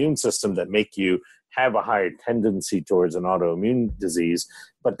the immune system that make you have a higher tendency towards an autoimmune disease.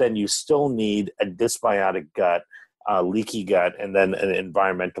 But then you still need a dysbiotic gut, leaky gut, and then an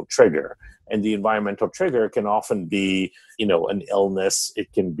environmental trigger. And the environmental trigger can often be, an illness.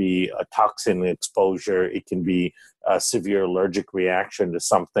 It can be a toxin exposure. It can be a severe allergic reaction to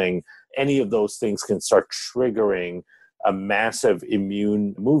something. Any of those things can start triggering a massive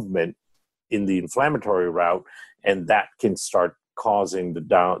immune movement in the inflammatory route, and that can start causing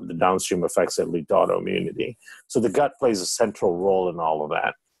the downstream effects that lead to autoimmunity. So the gut plays a central role in all of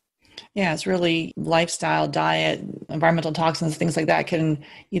that. Yeah, it's really lifestyle, diet, environmental toxins, things like that can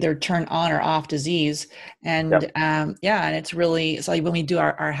either turn on or off disease. And Yep. and it's really, so when we do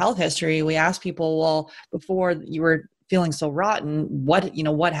our health history, we ask people, well, before you were feeling so rotten,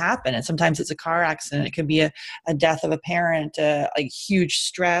 what happened? And sometimes it's a car accident. It could be a death of a parent, like huge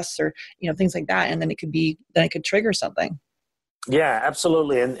stress, or, things like that. And then it could trigger something. Yeah,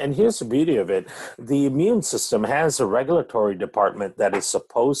 absolutely. And here's the beauty of it. The immune system has a regulatory department that is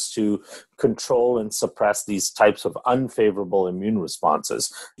supposed to control and suppress these types of unfavorable immune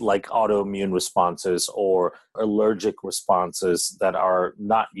responses, like autoimmune responses or allergic responses that are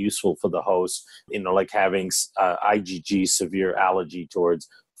not useful for the host, like having IgG, severe allergy towards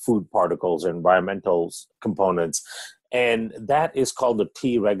food particles or environmental components. And that is called the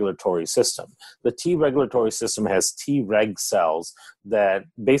T regulatory system. The T regulatory system has T reg cells that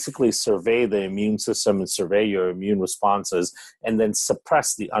basically survey the immune system and survey your immune responses and then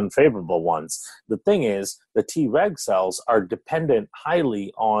suppress the unfavorable ones. The thing is, the T reg cells are dependent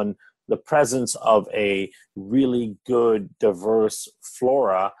highly on the presence of a really good, diverse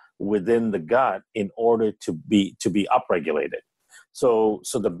flora within the gut in order to be upregulated. So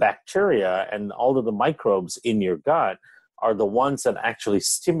the bacteria and all of the microbes in your gut are the ones that actually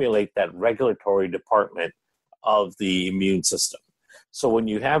stimulate that regulatory department of the immune system. So when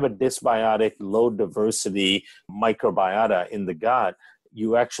you have a dysbiotic, low diversity microbiota in the gut,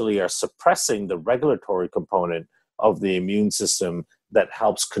 you actually are suppressing the regulatory component of the immune system that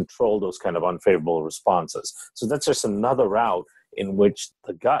helps control those kind of unfavorable responses. So that's just another route in which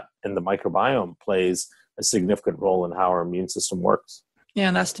the gut and the microbiome plays a significant role in how our immune system works. Yeah,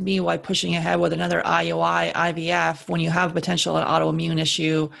 and that's to me why pushing ahead with another IUI, IVF, when you have potential an autoimmune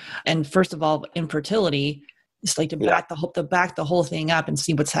issue, and first of all, infertility, it's like to back the whole thing up and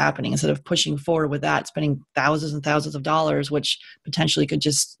see what's happening instead of pushing forward with that, spending thousands and thousands of dollars, which potentially could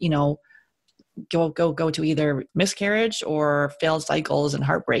just, go to either miscarriage or failed cycles and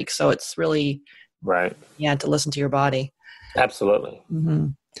heartbreak. So it's really, Right. yeah, to listen to your body. Absolutely. Mm-hmm.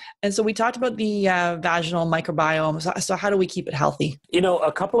 And so we talked about the vaginal microbiome. So how do we keep it healthy?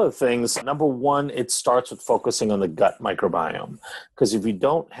 A couple of things. Number one, it starts with focusing on the gut microbiome. Because if you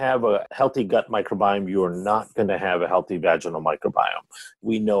don't have a healthy gut microbiome, you are not going to have a healthy vaginal microbiome.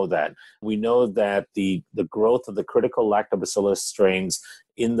 We know that. We know that the growth of the critical lactobacillus strains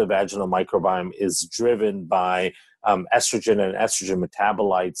in the vaginal microbiome is driven by estrogen and estrogen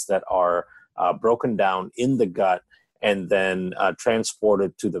metabolites that are broken down in the gut and then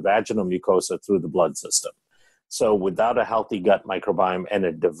transported to the vaginal mucosa through the blood system. So without a healthy gut microbiome and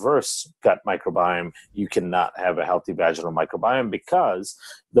a diverse gut microbiome, you cannot have a healthy vaginal microbiome because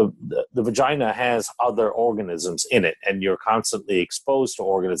the vagina has other organisms in it, and you're constantly exposed to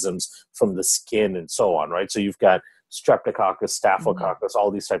organisms from the skin and so on, right? So you've got streptococcus, staphylococcus, all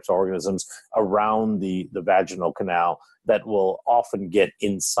these types of organisms around the vaginal canal that will often get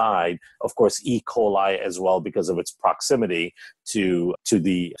inside, of course, E. coli as well because of its proximity to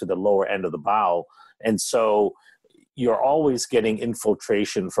the lower end of the bowel. And so you're always getting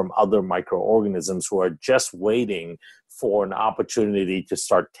infiltration from other microorganisms who are just waiting for an opportunity to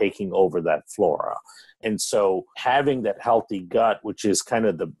start taking over that flora. And so having that healthy gut, which is kind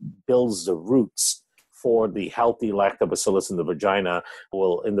of builds the roots for the healthy lactobacillus in the vagina,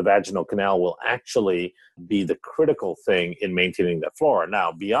 in the vaginal canal, will actually be the critical thing in maintaining that flora.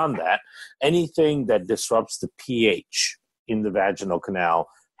 Now, beyond that, anything that disrupts the pH in the vaginal canal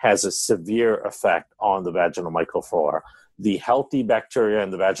has a severe effect on the vaginal microflora. The healthy bacteria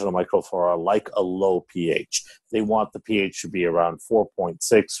in the vaginal microflora like a low pH. They want the pH to be around 4.6,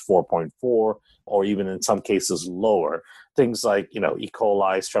 4.4, or even in some cases lower. Things like, E.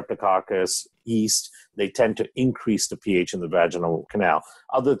 coli, streptococcus, yeast, they tend to increase the pH in the vaginal canal.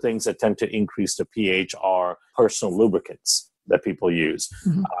 Other things that tend to increase the pH are personal lubricants that people use.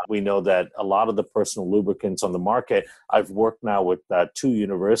 Mm-hmm. We know that a lot of the personal lubricants on the market, I've worked now with 2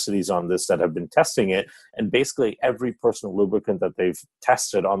 universities on this that have been testing it, and basically every personal lubricant that they've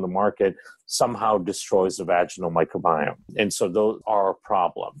tested on the market somehow destroys the vaginal microbiome. And so those are a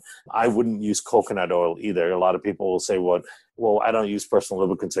problem. I wouldn't use coconut oil either. A lot of people will say, well, I don't use personal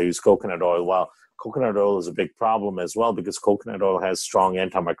lubricants, I use coconut oil. Well, coconut oil is a big problem as well because coconut oil has strong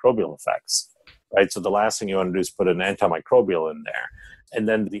antimicrobial effects. Right, so the last thing you want to do is put an antimicrobial in there. And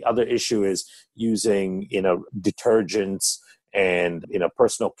then the other issue is using, detergents and,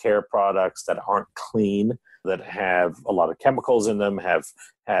 personal care products that aren't clean, that have a lot of chemicals in them, have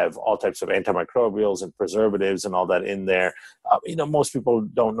all types of antimicrobials and preservatives and all that in there. Most people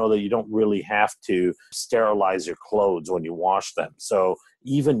don't know that you don't really have to sterilize your clothes when you wash them. So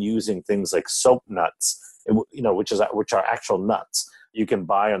even using things like soap nuts, which are actual nuts, you can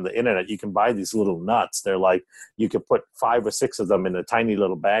buy on the internet. You can buy these little nuts. They're like, you could put 5 or 6 of them in a tiny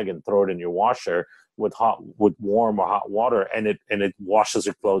little bag and throw it in your washer with warm or hot water, and it washes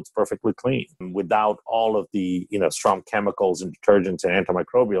your clothes perfectly clean without all of the strong chemicals and detergents and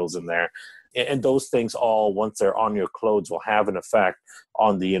antimicrobials in there. And those things all, once they're on your clothes, will have an effect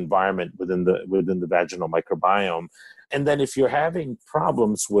on the environment within the vaginal microbiome. And then if you're having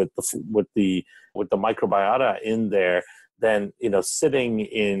problems with the microbiota in there, then sitting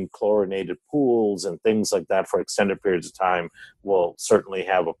in chlorinated pools and things like that for extended periods of time will certainly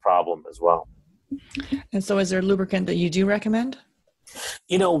have a problem as well. And so is there a lubricant that you do recommend?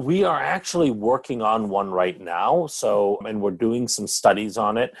 We are actually working on one right now. And we're doing some studies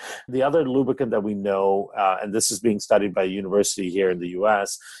on it. The other lubricant that we know, and this is being studied by a university here in the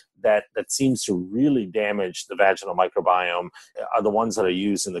US, that seems to really damage the vaginal microbiome are the ones that are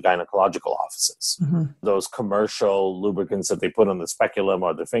used in the gynecological offices. Mm-hmm. Those commercial lubricants that they put on the speculum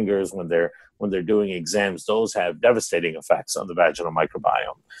or the fingers when they're doing exams, those have devastating effects on the vaginal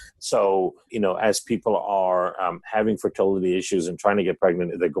microbiome. So, as people are having fertility issues and trying to get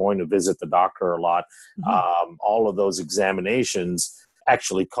pregnant, they're going to visit the doctor a lot. Mm-hmm. All of those examinations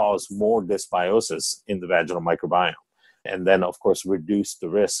actually cause more dysbiosis in the vaginal microbiome. And then, of course, reduce the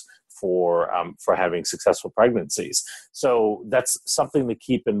risk for having successful pregnancies. So that's something to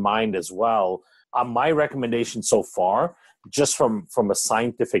keep in mind as well. My recommendation so far, just from a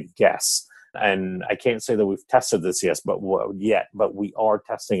scientific guess, and I can't say that we've tested this but we are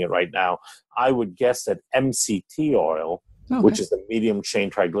testing it right now. I would guess that MCT oil, which is the medium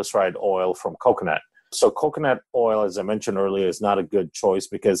chain triglyceride oil from coconut. So coconut oil, as I mentioned earlier, is not a good choice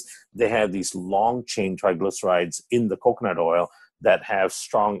because they have these long chain triglycerides in the coconut oil that have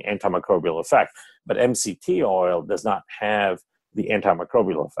strong antimicrobial effect. But MCT oil does not have the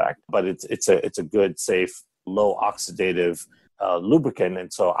antimicrobial effect, but it's a good, safe, low oxidative lubricant.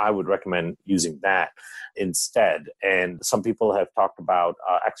 And so I would recommend using that instead. And some people have talked about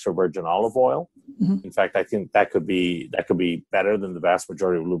extra virgin olive oil. Mm-hmm. In fact, I think that could be better than the vast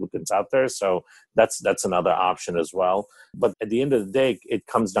majority of lubricants out there. So that's another option as well. But at the end of the day, it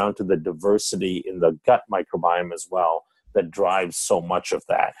comes down to the diversity in the gut microbiome as well that drives so much of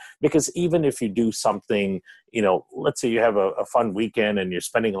that. Because even if you do something, let's say you have a fun weekend and you're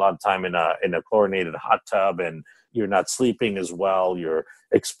spending a lot of time in a chlorinated hot tub and you're not sleeping as well, you're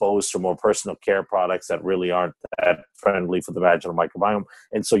exposed to more personal care products that really aren't that friendly for the vaginal microbiome,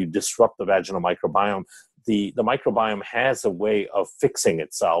 and so you disrupt the vaginal microbiome. The microbiome has a way of fixing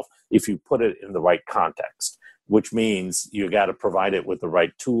itself if you put it in the right context, which means you got to provide it with the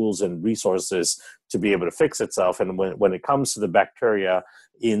right tools and resources to be able to fix itself. And when it comes to the bacteria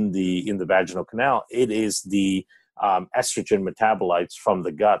in the vaginal canal, it is the estrogen metabolites from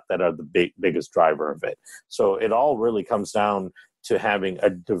the gut that are the biggest driver of it. So it all really comes down to having a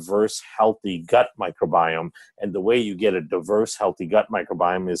diverse, healthy gut microbiome. And the way you get a diverse, healthy gut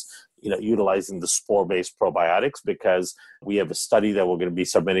microbiome is utilizing the spore-based probiotics, because we have a study that we're going to be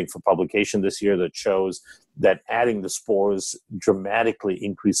submitting for publication this year that shows that adding the spores dramatically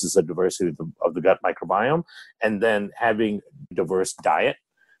increases the diversity of the gut microbiome. And then having a diverse diet,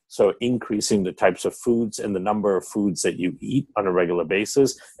 so increasing the types of foods and the number of foods that you eat on a regular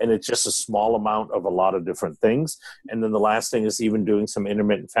basis. And it's just a small amount of a lot of different things. And then the last thing is even doing some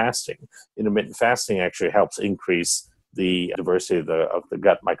intermittent fasting. Intermittent fasting actually helps increase the diversity of the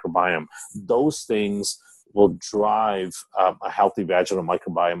gut microbiome. Those things will drive a healthy vaginal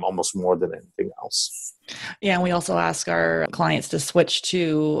microbiome almost more than anything else. Yeah, and we also ask our clients to switch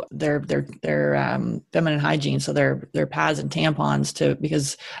to their feminine hygiene, so their pads and tampons,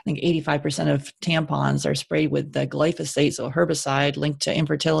 because I think 85% of tampons are sprayed with the glyphosate, so a herbicide linked to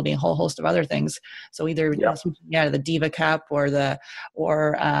infertility and a whole host of other things. So either the Diva cup or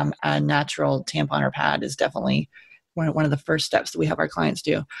a natural tampon or pad is definitely one of the first steps that we have our clients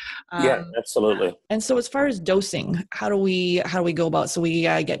do. Yeah, absolutely. And so as far as dosing, how do we go about? So we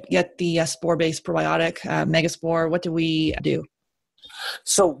get the spore-based probiotic, Megaspore. What do we do?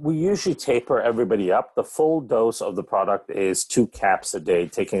 So we usually taper everybody up. The full dose of the product is 2 caps a day,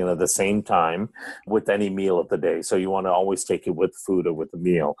 taken at the same time with any meal of the day. So you want to always take it with food or with a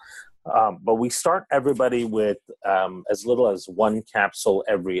meal. But we start everybody with as little as 1 capsule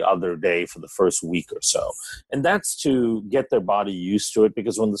every other day for the first week or so. And that's to get their body used to it,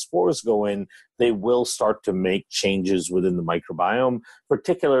 because when the spores go in, they will start to make changes within the microbiome.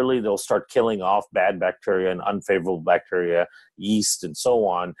 Particularly, they'll start killing off bad bacteria and unfavorable bacteria, yeast, and so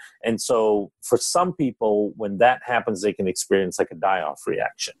on. And so for some people, when that happens, they can experience like a die-off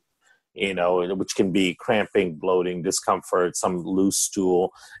reaction, which can be cramping, bloating, discomfort, some loose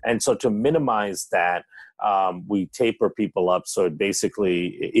stool. And so to minimize that, we taper people up. So it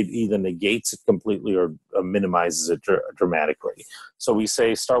either negates it completely or minimizes it dramatically. So we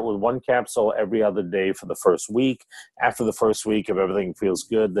say start with 1 capsule every other day for the first week. After the first week, if everything feels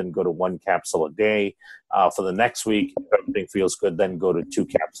good, then go to 1 capsule a day. For the next week, if everything feels good, then go to 2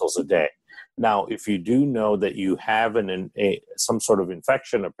 capsules a day. Now, if you do know that you have some sort of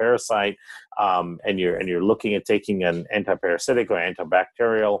infection or parasite, and you're looking at taking an antiparasitic or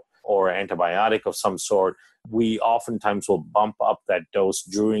antibacterial or antibiotic of some sort, we oftentimes will bump up that dose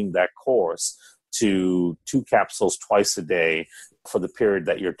during that course to 2 capsules twice a day for the period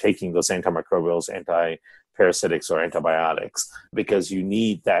that you're taking those antimicrobials, antiparasitics, or antibiotics, because you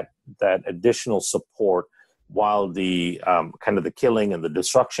need that additional support while the kind of the killing and the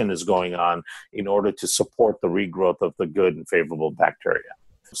destruction is going on in order to support the regrowth of the good and favorable bacteria.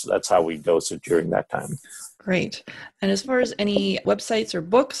 So that's how we dose it during that time. Great. And as far as any websites or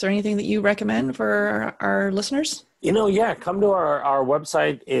books or anything that you recommend for our listeners? Come to our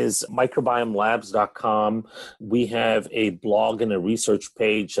website is microbiomelabs.com. We have a blog and a research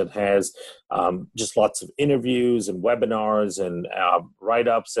page that has just lots of interviews and webinars and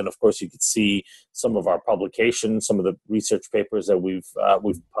write-ups. And of course, you can see some of our publications, some of the research papers that we've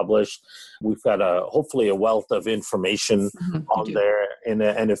published. We've got hopefully a wealth of information on there.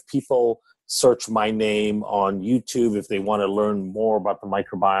 And if people search my name on YouTube, if they want to learn more about the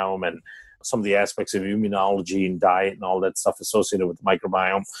microbiome and some of the aspects of immunology and diet and all that stuff associated with the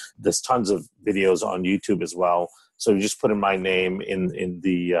microbiome, there's tons of videos on YouTube as well. So you just put in my name in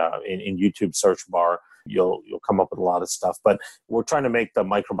YouTube search bar, you'll come up with a lot of stuff. But we're trying to make the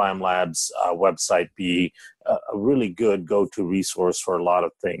Microbiome Labs website be a really good go-to resource for a lot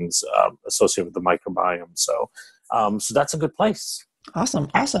of things associated with the microbiome. So that's a good place. Awesome.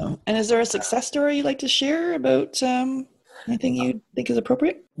 And is there a success story you'd like to share about? Anything you think is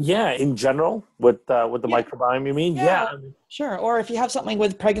appropriate? Yeah, in general, with the microbiome, you mean? Yeah. Sure. Or if you have something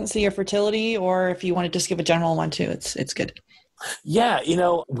with pregnancy or fertility, or if you want to just give a general one too, it's good. Yeah,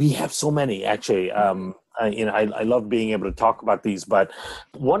 we have so many actually. I love being able to talk about these, but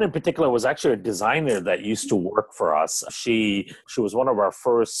one in particular was actually a designer that used to work for us. She was one of our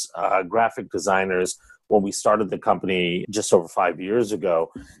first graphic designers when we started the company just over 5 years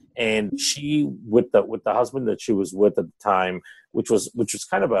ago, and she with the husband that she was with at the time, which was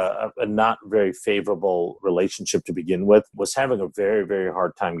kind of a not very favorable relationship to begin with, was having a very, very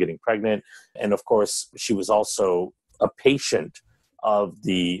hard time getting pregnant, and of course she was also a patient of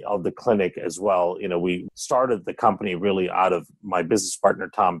the clinic as well. We started the company really out of my business partner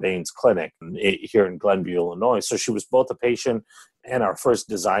Tom Bain's clinic here in Glenview, Illinois. So she was both a patient and our first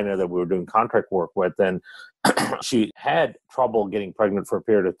designer that we were doing contract work with. And she had trouble getting pregnant for a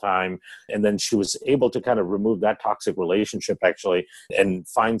period of time, and then she was able to kind of remove that toxic relationship actually and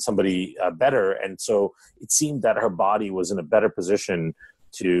find somebody better. And so it seemed that her body was in a better position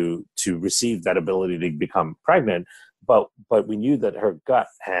to receive that ability to become pregnant. But we knew that her gut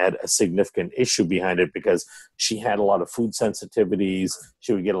had a significant issue behind it because she had a lot of food sensitivities.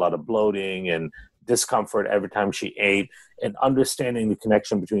 She would get a lot of bloating and discomfort every time she ate. And understanding the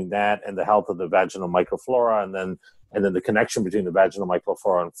connection between that and the health of the vaginal microflora, and then the connection between the vaginal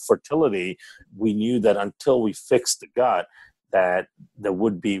microflora and fertility, we knew that until we fixed the gut, that there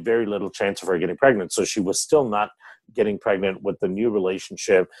would be very little chance of her getting pregnant. So she was still not getting pregnant with the new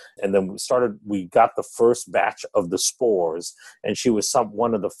relationship. And then we got the first batch of the spores, and she was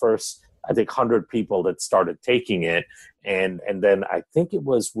one of the first, I think, 100 people that started taking it. And then I think it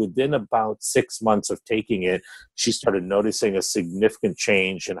was within about 6 months of taking it, she started noticing a significant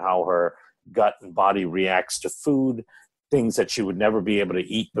change in how her gut and body reacts to food, things that she would never be able to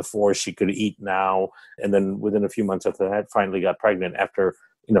eat before she could eat now. And then within a few months after that, finally got pregnant after,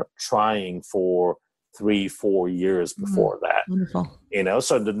 trying for 3-4 years before that. Wonderful.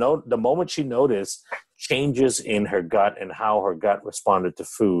 So the moment she noticed changes in her gut and how her gut responded to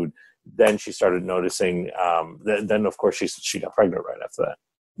food, then she started noticing, then of course she got pregnant right after that.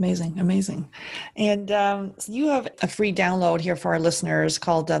 Amazing. And so you have a free download here for our listeners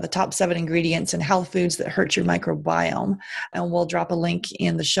called the Top 7 Ingredients in Health Foods That Hurt Your Microbiome. And we'll drop a link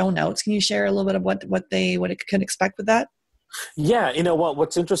in the show notes. Can you share a little bit of what it could expect with that? Yeah,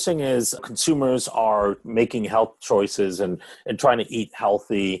 what's interesting is consumers are making health choices and trying to eat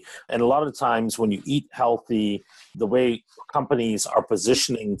healthy. And a lot of times when you eat healthy, the way companies are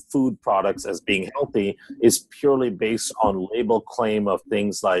positioning food products as being healthy is purely based on label claim of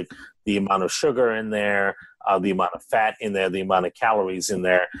things like the amount of sugar in there, the amount of fat in there, the amount of calories in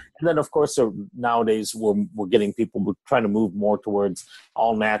there. And then, of course, nowadays we're getting people trying to move more towards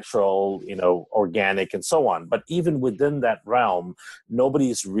all natural, organic and so on. But even within that realm,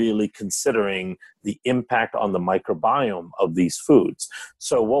 nobody's really considering the impact on the microbiome of these foods.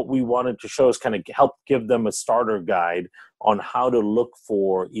 So what we wanted to show is kind of help give them a starter guide on how to look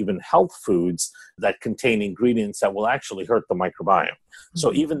for even health foods that contain ingredients that will actually hurt the microbiome.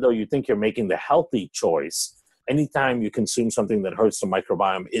 So even though you think you're making the healthy choice, anytime you consume something that hurts the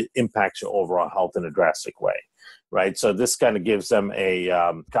microbiome, it impacts your overall health in a drastic way, right? So this kind of gives them a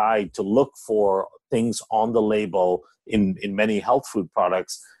guide to look for things on the label in many health food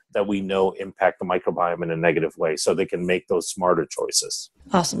products that we know impact the microbiome in a negative way, so they can make those smarter choices.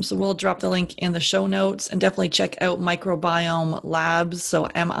 Awesome. So we'll drop the link in the show notes, and definitely check out Microbiome Labs. So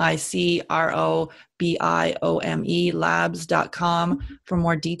MICROBIOME labs.com for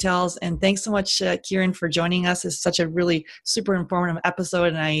more details. And thanks so much, Kiran, for joining us. It's such a really super informative episode,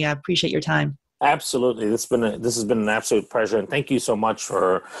 and I appreciate your time. Absolutely. This has been an absolute pleasure. And thank you so much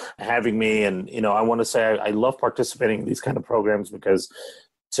for having me. And, I want to say I love participating in these kind of programs because,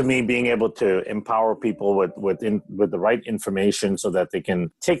 to me, being able to empower people with the right information so that they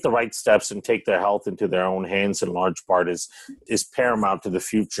can take the right steps and take their health into their own hands in large part is paramount to the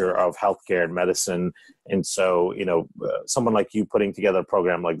future of healthcare and medicine. And so, someone like you putting together a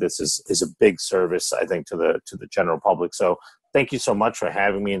program like this is a big service, I think, to the general public. So thank you so much for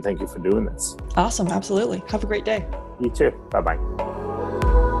having me, and thank you for doing this. Awesome. Absolutely. Have a great day. You too. Bye-bye.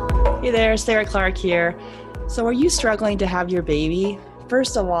 Hey there, Sarah Clark here. So are you struggling to have your baby?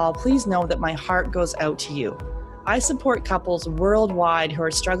 First of all, please know that my heart goes out to you. I support couples worldwide who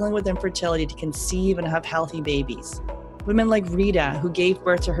are struggling with infertility to conceive and have healthy babies. Women like Rita, who gave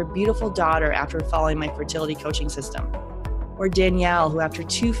birth to her beautiful daughter after following my fertility coaching system. Or Danielle, who after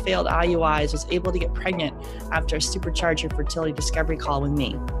 2 failed IUIs was able to get pregnant after a supercharged fertility discovery call with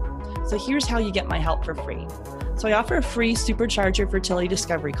me. So here's how you get my help for free. So I offer a free Supercharge Your Fertility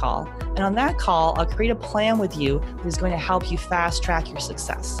Discovery call. And on that call, I'll create a plan with you that is going to help you fast track your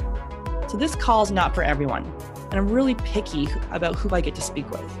success. So this call is not for everyone. And I'm really picky about who I get to speak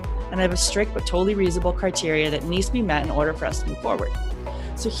with. And I have a strict but totally reasonable criteria that needs to be met in order for us to move forward.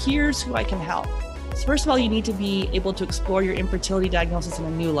 So here's who I can help. So first of all, you need to be able to explore your infertility diagnosis in a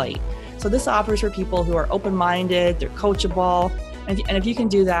new light. So this offers for people who are open-minded, they're coachable, and if you can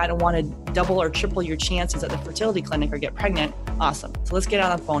do that and want to double or triple your chances at the fertility clinic or get pregnant, awesome. So let's get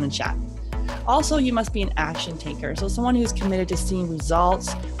on the phone and chat. Also, you must be an action taker. So someone who's committed to seeing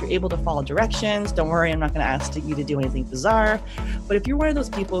results, you're able to follow directions. Don't worry, I'm not going to ask you to do anything bizarre. But if you're one of those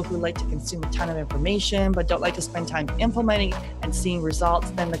people who like to consume a ton of information, but don't like to spend time implementing and seeing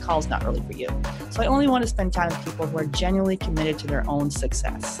results, then the call's not really for you. So I only want to spend time with people who are genuinely committed to their own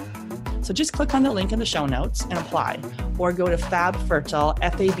success. So just click on the link in the show notes and apply, or go to FabFertile,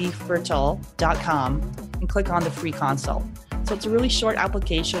 FABfertile.com, and click on the free consult. So it's a really short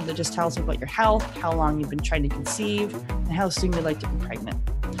application that just tells you about your health, how long you've been trying to conceive, and how soon you'd like to be pregnant.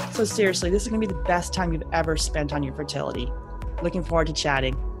 So seriously, this is going to be the best time you've ever spent on your fertility. Looking forward to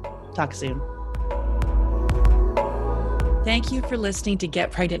chatting. Talk soon. Thank you for listening to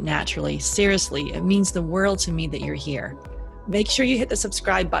Get Pregnant Naturally. Seriously, it means the world to me that you're here. Make sure you hit the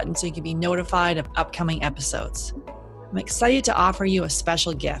subscribe button so you can be notified of upcoming episodes. I'm excited to offer you a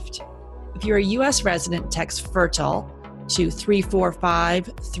special gift. If you're a U.S. resident, text FERTILE to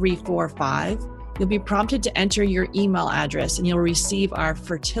 345-345. You'll be prompted to enter your email address and you'll receive our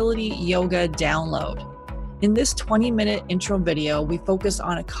fertility yoga download. In this 20-minute intro video, we focus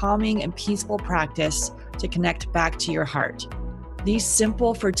on a calming and peaceful practice to connect back to your heart. These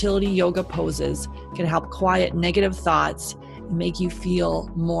simple fertility yoga poses can help quiet negative thoughts and make you feel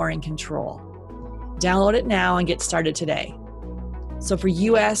more in control. Download it now and get started today. So for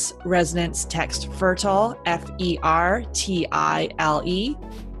U.S. residents, text FERTILE, FERTILE,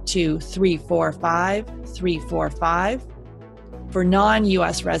 to 345-345. For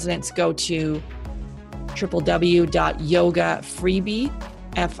non-U.S. residents, go to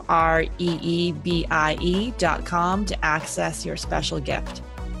www.yogafreebie.com to access your special gift.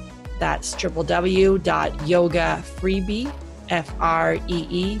 That's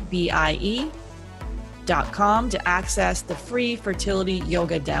www.yogafreebie.com to access the free fertility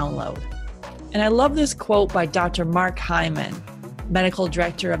yoga download. And I love this quote by Dr. Mark Hyman, medical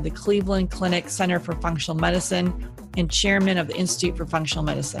director of the Cleveland Clinic Center for Functional Medicine and chairman of the Institute for Functional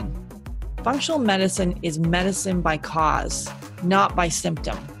Medicine. Functional medicine is medicine by cause, not by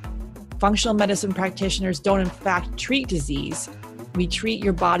symptom. Functional medicine practitioners don't in fact treat disease. We treat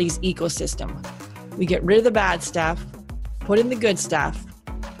your body's ecosystem. We get rid of the bad stuff, put in the good stuff,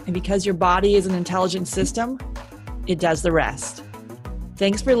 and because your body is an intelligent system, it does the rest.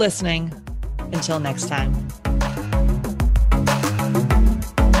 Thanks for listening. Until next time.